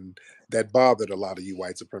place, and that bothered a lot of you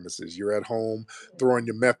white supremacists. You're at home throwing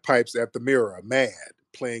your meth pipes at the mirror, mad,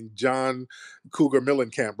 playing John Cougar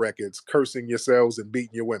Mellencamp records, cursing yourselves and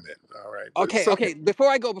beating your women. All right, but it's okay. Okay. Before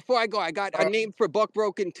I go, I got a Uh, name for Buck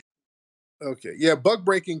Broken. okay, yeah, Bug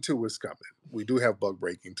Breaking 2 is coming. We do have Bug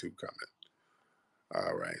Breaking 2 coming.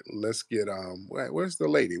 All right, let's get where's the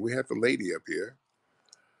lady? We have the lady up here.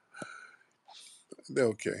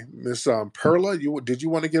 Okay, Miss Perla, did you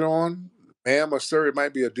want to get on, ma'am or sir? It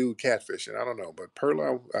might be a dude catfishing. I don't know, but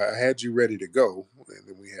Perla, I had you ready to go, and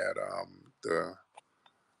then we had the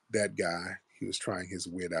that guy. He was trying his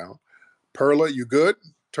wit out. Perla, you good?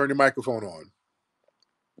 Turn your microphone on.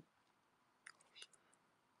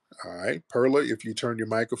 All right, Perla, if you turn your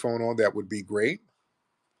microphone on, that would be great.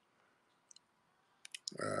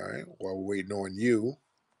 All right, while we're waiting on you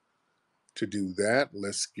to do that,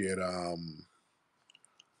 let's get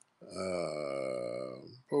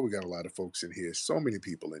well, we got a lot of folks in here. So many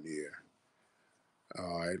people in here.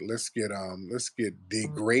 All right, let's get the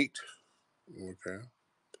great. Okay.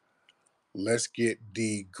 Let's get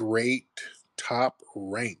the great top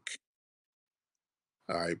rank.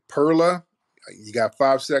 All right, Perla, you got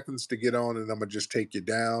 5 seconds to get on, and I'm gonna just take you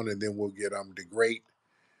down, and then we'll get the great.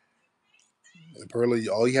 And Perla,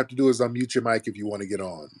 all you have to do is unmute your mic if you want to get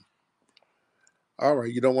on. All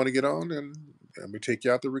right, you don't want to get on, and let me take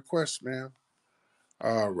you out the request, man.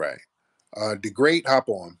 All right, the great, hop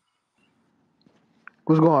on.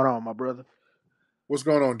 What's going on, my brother? What's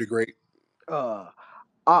going on, the great? Uh,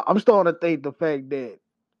 I'm starting to think the fact that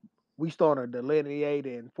we starting to delineate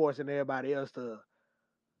and forcing everybody else to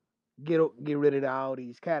get rid of all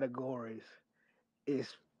these categories is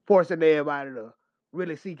forcing everybody to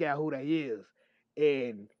really seek out who they is.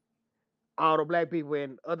 And all the black people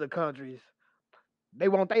in other countries, they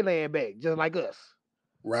want their land back, just like us.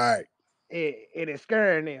 Right. And it's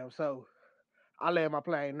scaring them. So I land my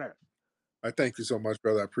plane there. I thank you so much,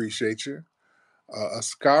 brother. I appreciate you.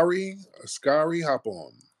 Askari, hop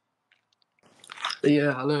on.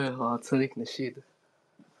 Yeah, hello, Tariq Nasheed.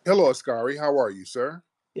 Hello, Askari. How are you, sir?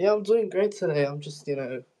 Yeah, I'm doing great today. I'm just,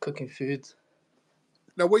 cooking food.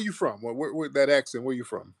 Now, where you from? Where that accent? Where you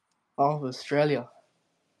from? Oh, Australia.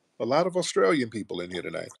 A lot of Australian people in here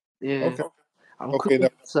tonight. Yeah, Okay. I'm Okay. cooking Now,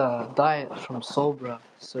 this diet from Sobra.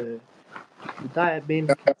 So the diet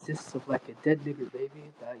mainly now consists of like a dead nigger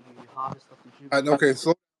baby that you harvest off the Juba River. okay.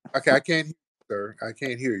 So, okay, I can't hear you, sir. I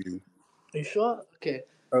can't hear you. Are you sure? Okay.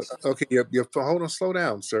 Okay. Hold on. Slow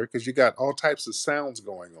down, sir, because you got all types of sounds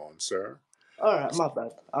going on, sir. All right, my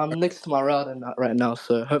bad. I'm next to my router right now,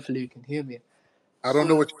 so hopefully you can hear me. I don't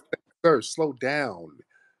know So, what you're saying, sir. Slow down.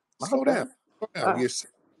 my Slow down. bad. Slow All down. right, You're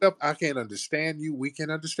saying stuff I can't understand you. We can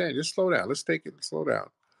understand. Just slow down. Let's take it. Slow down.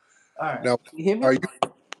 all right. Now, Can you hear are me?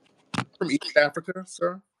 you from East Africa,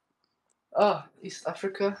 sir? Ah, East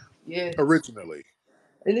Africa. Yeah. Originally,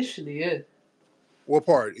 Initially, yeah. what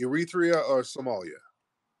part? Eritrea or Somalia?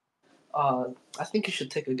 I think you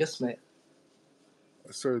should take a guess, mate.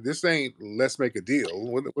 Sir, this ain't let's make a deal.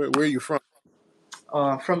 Where are you from?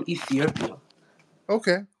 From Ethiopia.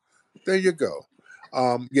 Okay, there you go.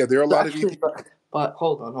 Yeah, there are a So lot of actually, Ethiopians. but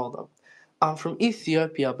hold on. I'm from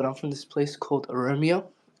Ethiopia, but I'm from this place called Oromia.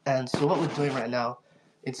 And so what we're doing right now,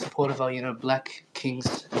 in support of our, black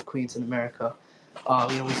kings and queens in America,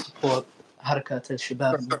 we support Harakat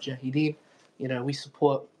al-Shabab al-Mujahideen. We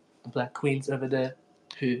support the black queens over there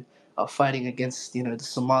who are fighting against, the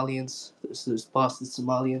Somalians, those bastard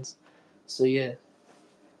Somalians. So yeah.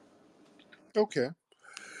 Okay,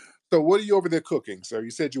 so what are you over there cooking, sir?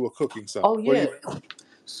 You said you were cooking Oh something. What are yeah. you?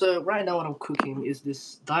 So right now what I'm cooking is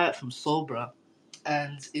this diet from Solbra,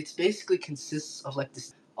 and it basically consists of like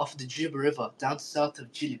this off the Juba River down south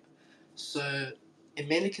of Jilib. So it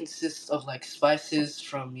mainly consists of like spices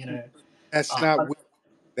from That's uh, not.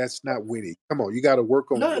 That's not witty. Come on, you got to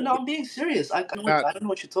work on no, your no, wit. I'm being serious. Not I don't know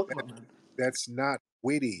what you're talking that, about, man. that's not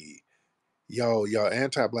witty. Y'all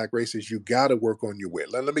anti-black racists. You got to work on your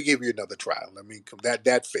wit. Let me give you another try. Let me come.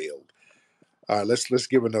 That failed. All right, let's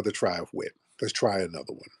give another try of wit. Let's try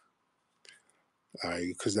another one. All right,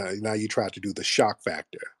 because now you try to do the shock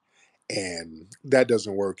factor, and that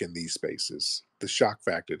doesn't work in these spaces. The shock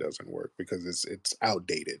factor doesn't work because it's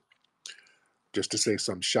outdated. Just to say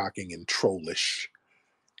something shocking and trollish,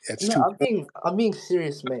 it's No, too. I'm being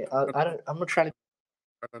serious, mate. I don't. I'm not trying to.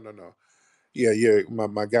 No. Yeah, yeah.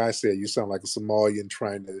 My guy said you sound like a Somalian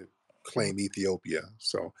trying to claim Ethiopia.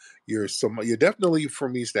 So you're definitely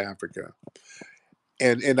from East Africa,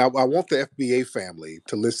 and I want the FBA family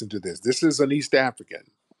to listen to this. This is an East African,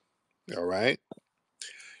 all right,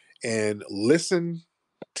 and listen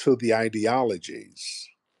to the ideologies,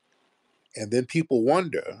 and then people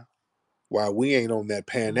wonder why we ain't on that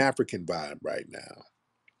Pan African vibe right now.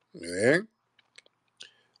 Yeah?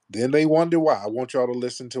 Then they wonder why. I want y'all to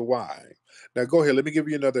listen to why. Now go ahead. Let me give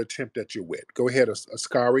you another attempt at your wit. Go ahead,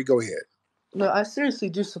 Askari. Go ahead. No, I seriously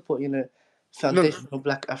do support No, no, foundational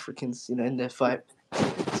black Africans in their fight.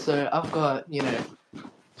 So I've got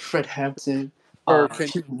Fred Hampton, sir, can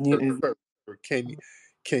Huey sir, Newton. sir,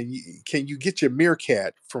 can you get your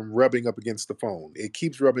meerkat from rubbing up against the phone? It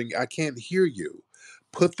keeps rubbing. I can't hear you.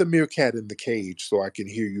 Put the meerkat in the cage so I can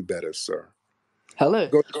hear you better, sir. Hello.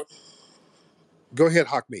 Go go ahead,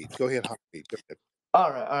 Hawkmeat. Go ahead, Hawkmeat. Go ahead.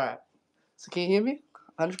 All right. So can you hear me?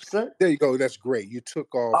 100%. There you go. That's great. You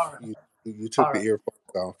took off. All right. You took All the right.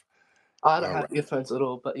 earphones off. I don't All have right. earphones at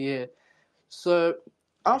all, but yeah. So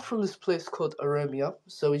I'm from this place called Oromia.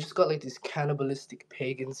 So we just got like these cannibalistic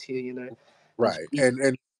pagans here, they just Right. eat.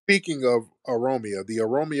 And speaking of aromia, the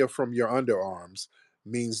aromia from your underarms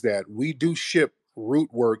means that we do ship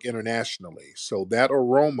root work internationally. So that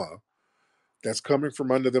aroma that's coming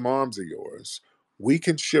from under them arms of yours, we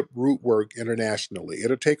can ship root work internationally.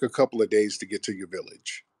 It'll take a couple of days to get to your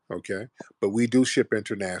village. Okay. But we do ship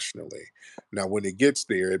internationally. Now, when it gets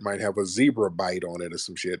there, it might have a zebra bite on it or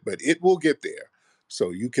some shit, but it will get there.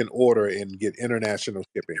 So you can order and get international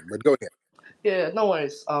shipping. But go ahead. Yeah, no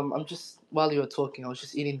worries. I'm just while you were talking, I was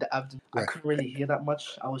just eating the abdomen. I Right. couldn't really hear that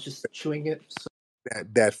much. I was just chewing it. So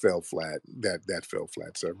That fell flat. That fell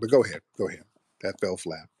flat, sir. But go ahead. Go ahead. That fell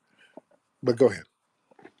flat. But go ahead.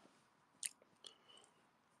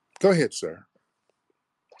 Go ahead, sir.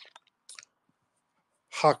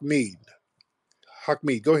 Hakmeed.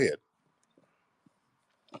 Hakmeed, go ahead.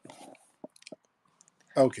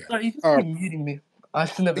 Okay. sorry, you just All right. keep muting me. I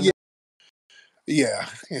should never. Yeah,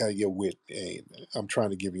 yeah, your wit. Hey, I'm trying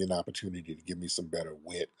to give you an opportunity to give me some better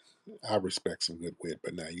wit. I respect some good wit,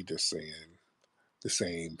 but now you're just saying the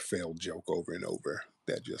same failed joke over and over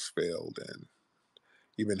that just failed, and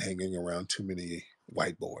you've been hanging around too many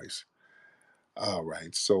white boys. All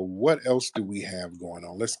right. So what else do we have going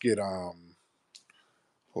on? Let's get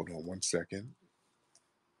hold on one second.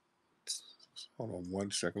 Hold on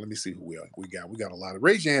one second. Let me see who we are. We got a lot of.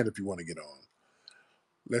 Raise your hand if you want to get on.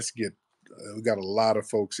 Let's get. We got a lot of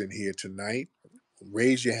folks in here tonight.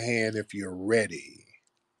 Raise your hand if you're ready.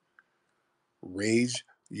 Raise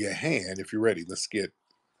your hand if you're ready. Let's get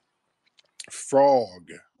Frog.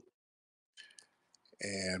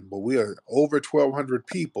 But we are over 1,200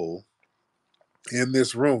 people in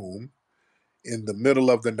this room in the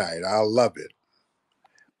middle of the night. I love it.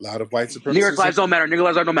 A lot of white Nigger supremacists. lives don't matter. Nigger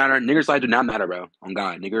lives don't matter. Nigger lives do not matter, bro. On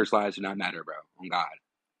God. Nigger lives do not matter, bro. On God.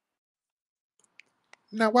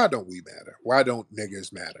 Now, why don't we matter? Why don't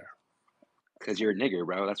niggers matter? Because you're a nigger,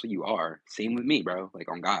 bro. That's what you are. Same with me, bro.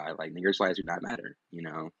 Like, on God. Like, niggers lives do not matter. You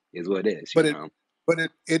know, is what it is, you But it know. but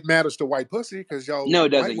it matters to white pussy because y'all No, it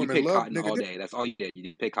white doesn't. You women pick love cotton nigger all dick. day. That's all you did.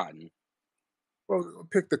 You pick cotton. Well,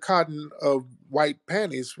 pick the cotton of white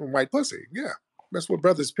panties from white pussy. Yeah, that's what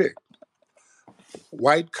brothers pick.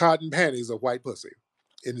 White cotton panties of white pussy.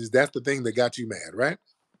 And is that the thing that got you mad, right?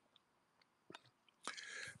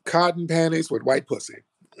 Cotton panties with white pussy.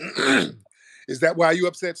 Is that why you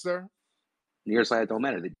upset, sir? Niggers lives don't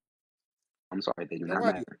matter. I'm sorry. They do Now not why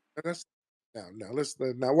you? matter. That's,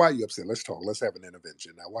 now why are you upset? Let's talk. Let's have an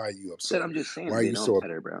intervention. Now why are you Said upset? I'm just saying Why are they you don't so?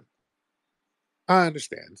 matter, bro. I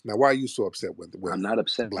understand. Now why are you so upset with I'm not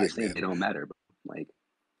upset. black Just saying men? they don't matter, bro. Like,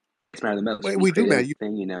 it's matter the most. Wait, We we do, created man. You,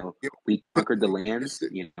 everything, you know. you We conquered the it's, lands,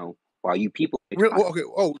 you know, while you people pick well, cotton. okay.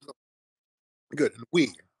 Oh, good.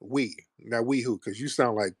 We. Now we who? Because you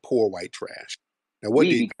sound like poor white trash. Now what We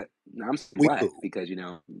did because no, I'm we black who? because you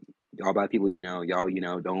know y'all black people, you know, y'all, you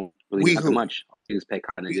know, don't really do We nothing who? much. You just pick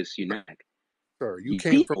cotton and We, just neck. sir, you You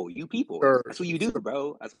came from people, you people. sir, That's what you do,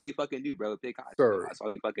 bro. That's what you fucking do, bro. Pick cotton, bro. sir, That's all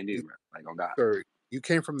you fucking do, you, bro. Like, oh God. sir. You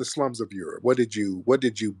came from the slums of Europe. What did you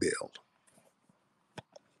build?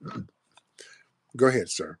 Go ahead,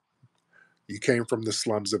 sir. You came from the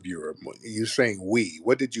slums of Europe. You're saying we.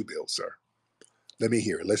 What did you build, sir? Let me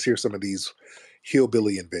hear it. Let's hear some of these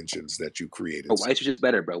hillbilly inventions that you created. But whites are just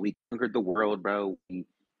better, bro. We conquered the world, bro. We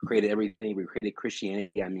created everything. We created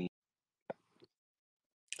Christianity. I mean,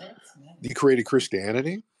 You created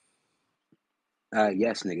Christianity?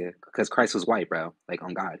 yes, nigga, because Christ was white, bro. Like,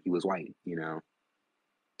 on God, he was white. You know.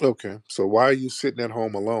 Okay. So why are you sitting at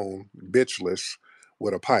home alone, bitchless,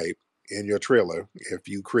 with a pipe in your trailer if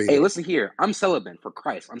you Hey, created? listen here. I'm celibate for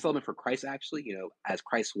Christ. I'm celibate for Christ, actually. You know, as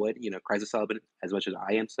Christ would. You know, Christ is celibate as much as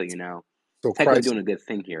I am. So you know, So technically Christ doing a good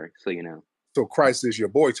thing here. So you know. so Christ is your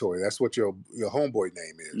boy toy. That's what your homeboy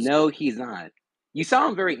name is. No, he's not. You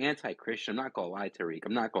sound very anti-Christian. I'm not gonna lie, Tariq.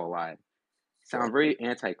 I'm not gonna lie. You Uh, sound very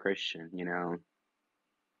anti-Christian. You know.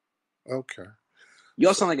 okay. You So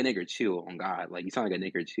also sound like a nigger too. On God, like you sound like a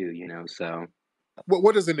nigger too. You know. So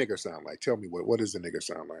what does a nigger sound like? Tell me what does a nigger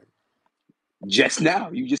sound like? just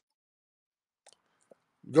now, you just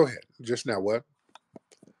Go ahead. Just now what?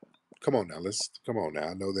 Come on now. Come on now.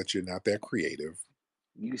 I know that you're not that creative.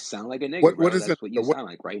 you sound like a nigger, What bro. is it? That's what you What sound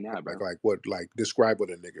like right now, bro. like describe what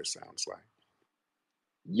a nigger sounds like?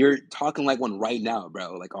 You're talking like one right now,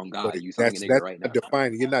 bro. Like on But God, you sound like a that's nigger right not now, bro.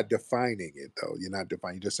 defining. You're not defining it though. You're not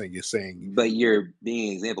defining. You're saying But you're being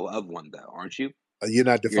an example of one, though, aren't you? you're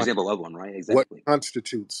not You're an defining example of one, right? what Exactly.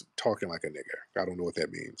 constitutes talking like a nigger. I don't know what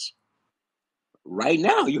that means. Right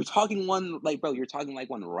now, you're talking one like, bro. You're talking like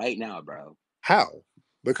one right now, bro. How?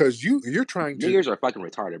 Because you're trying to. Niggers are fucking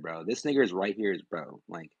retarded, bro. This nigger is right here, is bro.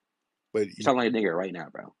 Like But you're talking like a nigger right now,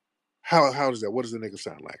 bro. how does that? What does the nigger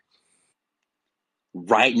sound like?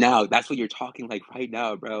 Right now, that's what you're talking like right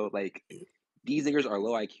now, bro. Like these niggers are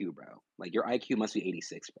low IQ, bro. Like your IQ must be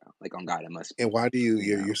 86, bro. Like on God, it must And be. why do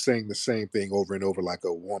You you're know. saying the same thing over and over like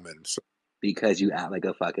a woman? So Because you act like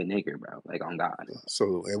a fucking nigger, bro. Like, on God.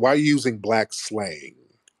 So, and why are you using black slang?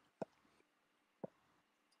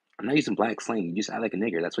 I'm not using black slang. You just act like a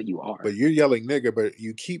nigger. That's what you But are. you're yelling nigger, but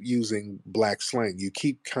you keep using black slang. You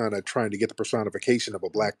keep kind of trying to get the personification of a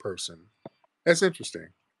black person. That's interesting.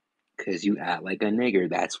 Because you act like a nigger.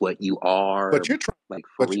 That's what you are. But you're trying. Like,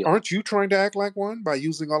 for But real. aren't you trying to act like one by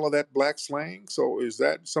using all of that black slang? So is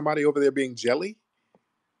that somebody over there being jelly?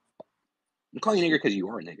 I'm calling you nigger because you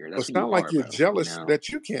are a nigger. Well, That's it what you sounds like are, you're bro. You jealous know? that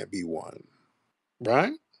you can't be one,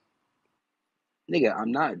 right? Nigga,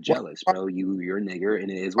 I'm not Why, jealous, why, bro. You're a nigger,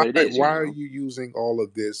 and it is what it is, you why are know? you using all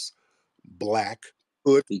of this black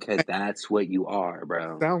hood? Because that's what you are,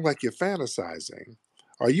 bro. Sounds like you're fantasizing.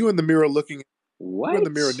 Are you in the mirror looking? You in the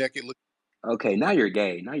What? mirror naked? Okay, now you're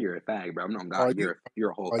gay. Now you're a fag, bro. I'm not Are God. you You're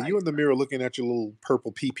a whole are you faggot, in the bro. mirror looking at your little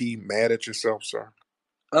purple pee mad at yourself, sir?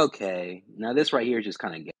 Okay, now this right here is just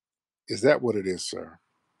kind of gay. Is that what it is, sir?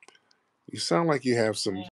 You sound like you have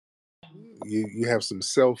some you have some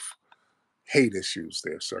self hate issues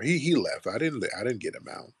there, sir. He left. I didn't get him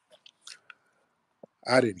out.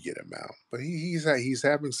 I didn't get him out. But he's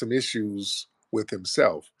having some issues with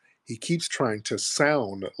himself. He keeps trying to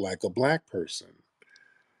sound like a black person.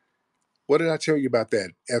 What did I tell you about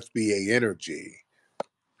that FBA energy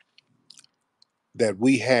that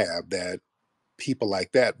we have that people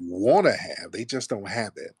like that want to have? They just don't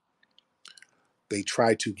have it. They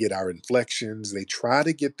try to get our inflections. They try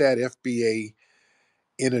to get that FBA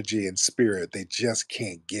energy and spirit. They just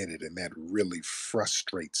can't get it. And that really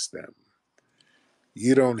frustrates them.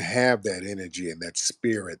 You don't have that energy and that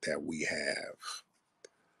spirit that we have.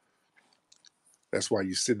 That's why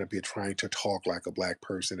you're sitting up here trying to talk like a black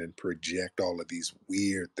person and project all of these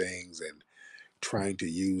weird things and trying to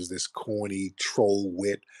use this corny troll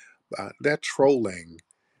wit. That trolling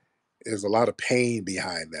is a lot of pain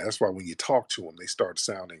behind that. That's why when you talk to them, they start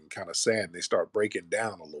sounding kind of sad and they start breaking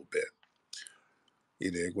down a little bit.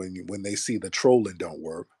 You know, when they see the trolling don't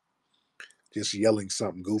work, just yelling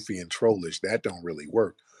something goofy and trollish, that don't really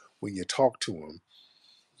work. When you talk to them,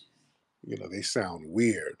 they sound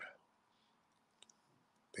weird.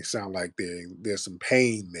 They sound like there's some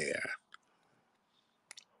pain there.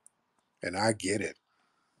 And I get it.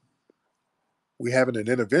 We're having an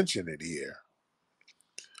intervention in here.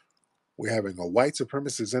 We're having a white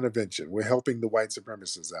supremacist intervention. We're helping the white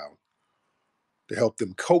supremacists out to help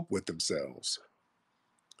them cope with themselves.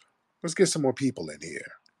 Let's get some more people in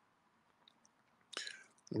here.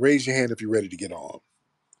 Raise your hand if you're ready to get on,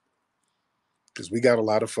 because we got a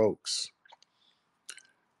lot of folks.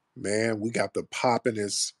 Man, we got the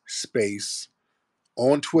poppinest space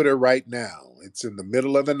on Twitter right now. It's in the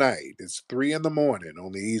middle of the night. It's 3 in the morning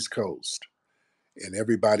on the East Coast, and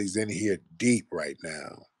everybody's in here deep right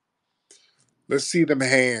now. Let's see them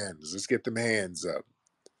hands. Let's get them hands up.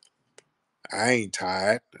 I ain't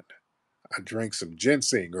tired. I drank some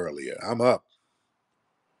ginseng earlier. I'm up.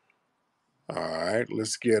 All right,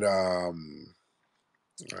 let's get all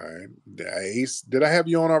right. Ace. Did I have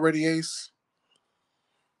you on already, Ace?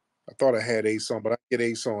 I thought I had Ace on, but I get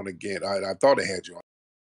Ace on again. I thought I had you on.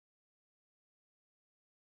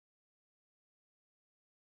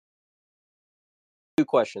 Two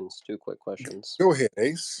questions, two quick questions. Go ahead,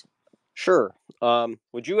 Ace. Sure.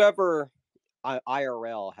 Would you ever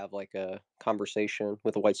IRL have like a conversation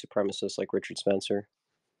with a white supremacist like Richard Spencer?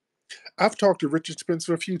 I've talked to Richard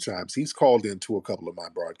Spencer a few times. He's called into a couple of my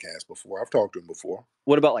broadcasts before. I've talked to him before.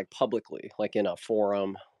 What about like publicly, like in a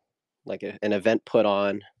forum, like an event put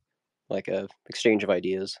on, like a exchange of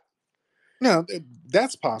ideas? No,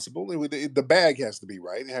 that's possible. The bag has to be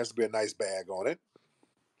right. It has to be a nice bag on it.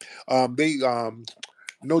 They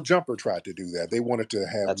No Jumper tried to do that. They wanted to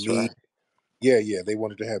have That's me. right. Yeah. They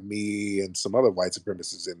wanted to have me and some other white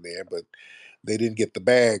supremacists in there, but they didn't get the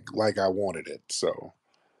bag like I wanted it. So,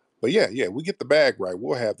 but yeah, we get the bag right.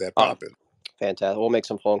 We'll have that Oh, popping. fantastic. We'll make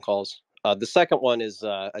some phone calls. The second one is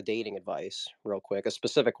a dating advice, real quick, a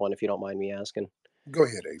specific one, if you don't mind me asking. Go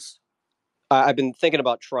ahead, Ace. I've been thinking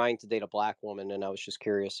about trying to date a black woman, and I was just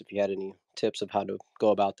curious if you had any tips of how to go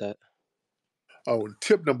about that. Oh, and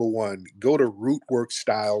tip number one, go to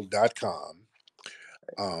rootworkstyle.com.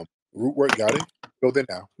 Rootwork, got it? Go there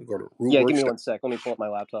now. Go to Yeah, give me rootworkstyle. 1 sec. Let me pull up my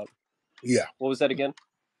laptop. Yeah, What was that again?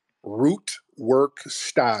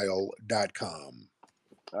 rootworkstyle.com.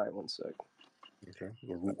 All right, 1 sec. Okay,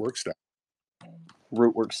 go rootworkstyle.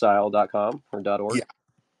 Rootworkstyle.com or .org? Yeah.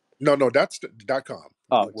 No, that's the .com.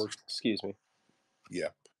 Oh, Rootworks. excuse me. Yeah.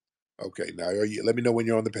 Okay, now let me know when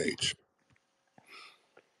you're on the page.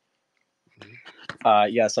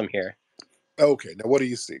 Yes, I'm here. Okay, now what do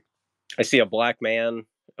you see? I see a black man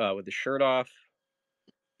with his shirt off.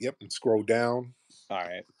 Yep, and scroll down. All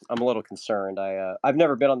right. I'm a little concerned. I've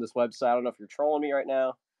never been on this website. I don't know if you're trolling me right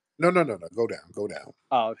now. No. Go down. Go down.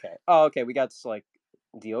 Oh, okay. Oh, okay. We got like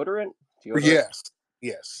deodorant. Yes.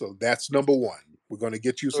 Yes. So that's number one. We're going to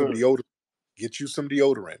get you some deodorant. Get you some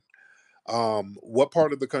deodorant. What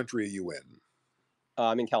part of the country are you in?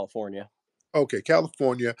 I'm in California. Okay,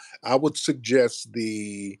 California. I would suggest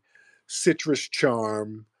the Citrus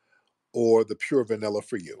Charm or the Pure Vanilla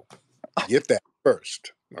for you. Get that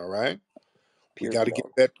first. All right. We Pure got to get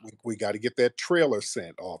vanilla. that. We got to get that trailer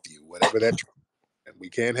scent off you. Whatever that. And we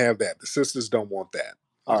can't have that. The sisters don't want that.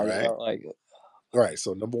 All Oh, they right. don't like it. All right.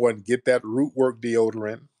 So number one, get that root work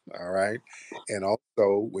deodorant. All right. And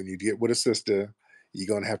also, when you get with a sister, you're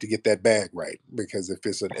gonna have to get that bag right, because if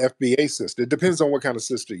it's an FBA sister, it depends on what kind of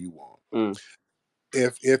sister you want. Mm.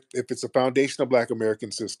 If it's a foundational Black American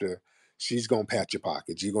sister, she's gonna pat your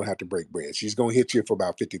pockets. You're gonna have to break bread. She's gonna hit you for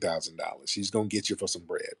about $50,000. She's gonna get you for some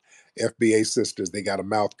bread. FBA sisters, they got a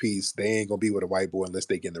mouthpiece. They ain't gonna be with a white boy unless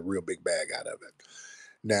they get a real big bag out of it.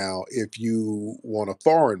 Now, if you want a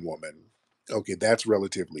foreign woman, okay, that's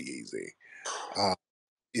relatively easy. Uh,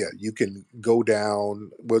 yeah, you can go down.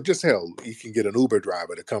 Well, just hell, you can get an Uber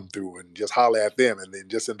driver to come through and just holler at them, and then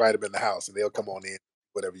just invite them in the house, and they'll come on in,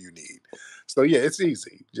 whatever you need. So yeah, it's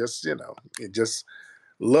easy. Just just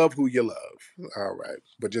love who you love. All right,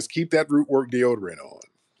 but just keep that root work deodorant on.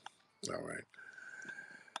 All right,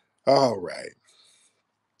 all right.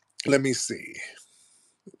 Let me see.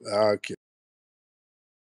 Okay,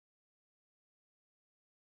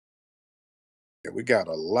 we got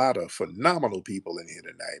a lot of phenomenal people in here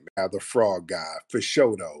tonight. The frog guy,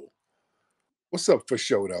 Fishoto. What's up,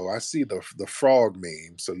 Fishoto? I see the frog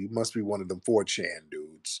meme, so you must be one of them 4chan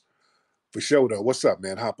dudes. Fishoto, what's up,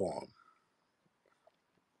 man? Hop on.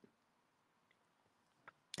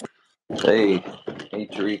 Hey, hey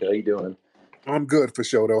Tariq, how you doing? I'm good,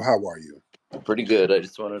 Fishoto. How are you? Pretty good. I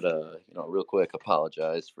just wanted to, real quick,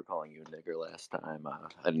 apologize for calling you a nigger last time.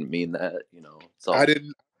 I didn't mean that. It's I all.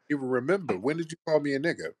 didn't even remember. When did you call me a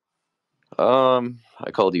nigga?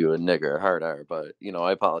 I called you a nigger, hard R, but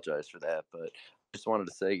I apologize for that. But just wanted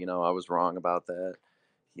to say, I was wrong about that.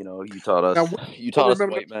 You taught Now, us, when, you don't taught us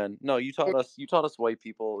remember. white men. No, you taught us white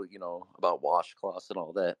people, about washcloths and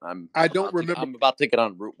all that. I'm, I I'm don't about to, remember. I'm about to get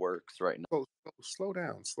on root works right now. Slow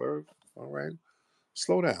down, Slurv. All right,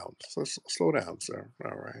 slow down. Slow down, sir.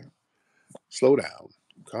 All right, slow down.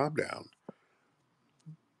 Calm down.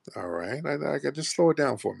 All right, I just slow it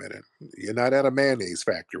down for a minute. You're not at a mayonnaise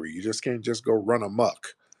factory. You just can't just go run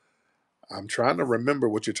amok. I'm trying to remember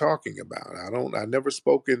what you're talking about. I never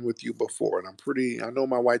spoken with you before, and I know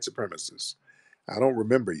my white supremacists. I don't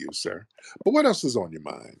remember you, sir. But what else is on your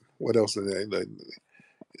mind? What else is there?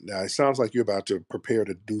 Now, it sounds like you're about to prepare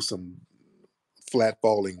to do some flat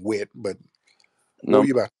falling wit, but what No, were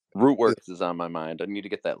you about? root works is on my mind. I need to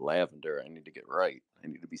get that lavender. I need to get right. I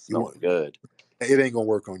need to be You want? smelling good. It ain't gonna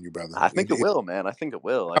work on you, brother. I think it will, man. I think it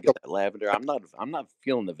will. I get No, that lavender. I'm not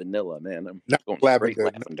feeling the vanilla, man. I'm not going straight lavender.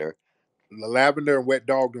 lavender. The lavender and wet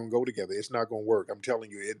dog don't go together. It's not going to work. I'm telling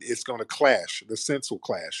you, it's going to clash. The scents will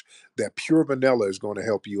clash. That pure vanilla is going to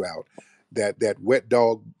help you out. That wet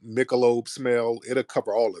dog Michelob smell, it'll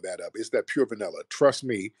cover all of that up. It's that pure vanilla. Trust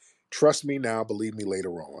me. Trust me now. Believe me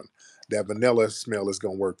later on. That vanilla smell is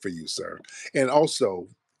going to work for you, sir. And also,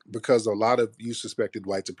 because a lot of you suspected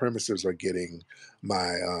white supremacists are getting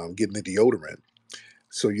getting the deodorant,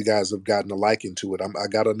 so you guys have gotten a liking to it. I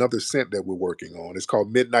got another scent that we're working on. It's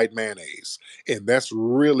called Midnight Mayonnaise, and that's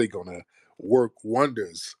really gonna work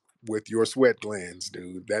wonders with your sweat glands,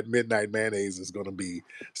 dude. That Midnight Mayonnaise is gonna be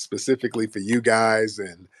specifically for you guys,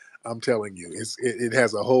 and I'm telling you, it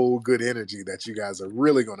has a whole good energy that you guys are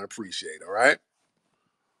really gonna appreciate. All right.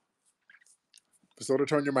 Fasoto,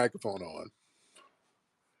 turn your microphone on.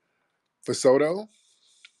 Fasoto,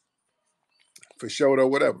 Fashoto,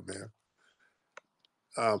 whatever, man.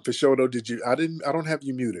 Fashoto, did you? I don't have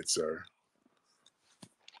you muted, sir.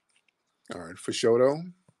 All right,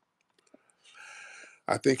 Fashoto.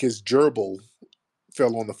 I think his gerbil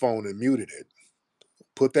fell on the phone and muted it.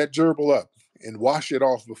 Put that gerbil up and wash it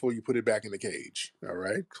off before you put it back in the cage. All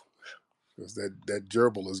right, because that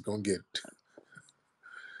gerbil is gonna get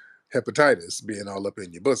hepatitis being all up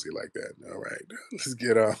in your pussy like that. All right, let's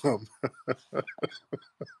get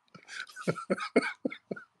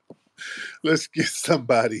let's get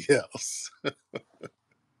somebody else.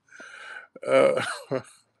 uh,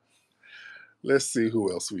 let's see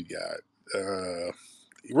who else we got.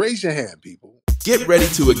 Raise your hand, people. Get ready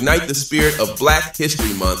to ignite the spirit of Black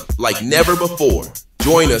History Month like never before.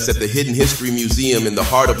 Join us at the Hidden History Museum in the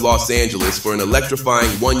heart of Los Angeles for an electrifying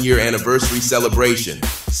one-year anniversary celebration,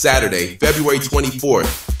 Saturday, February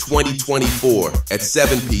 24th, 2024 at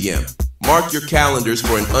 7 p.m. Mark your calendars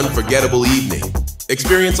for an unforgettable evening.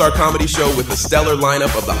 Experience our comedy show with a stellar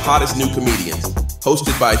lineup of the hottest new comedians,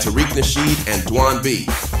 hosted by Tariq Nasheed and Dwan B.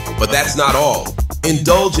 But that's not all.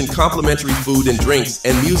 Indulge in complimentary food and drinks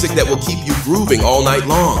and music that will keep you grooving all night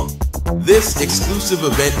long. This exclusive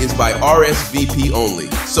event is by RSVP only,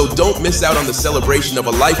 so don't miss out on the celebration of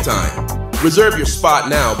a lifetime. Reserve your spot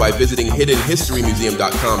now by visiting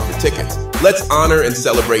hiddenhistorymuseum.com for tickets. Let's honor and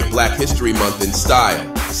celebrate Black History Month in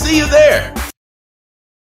style. See you there!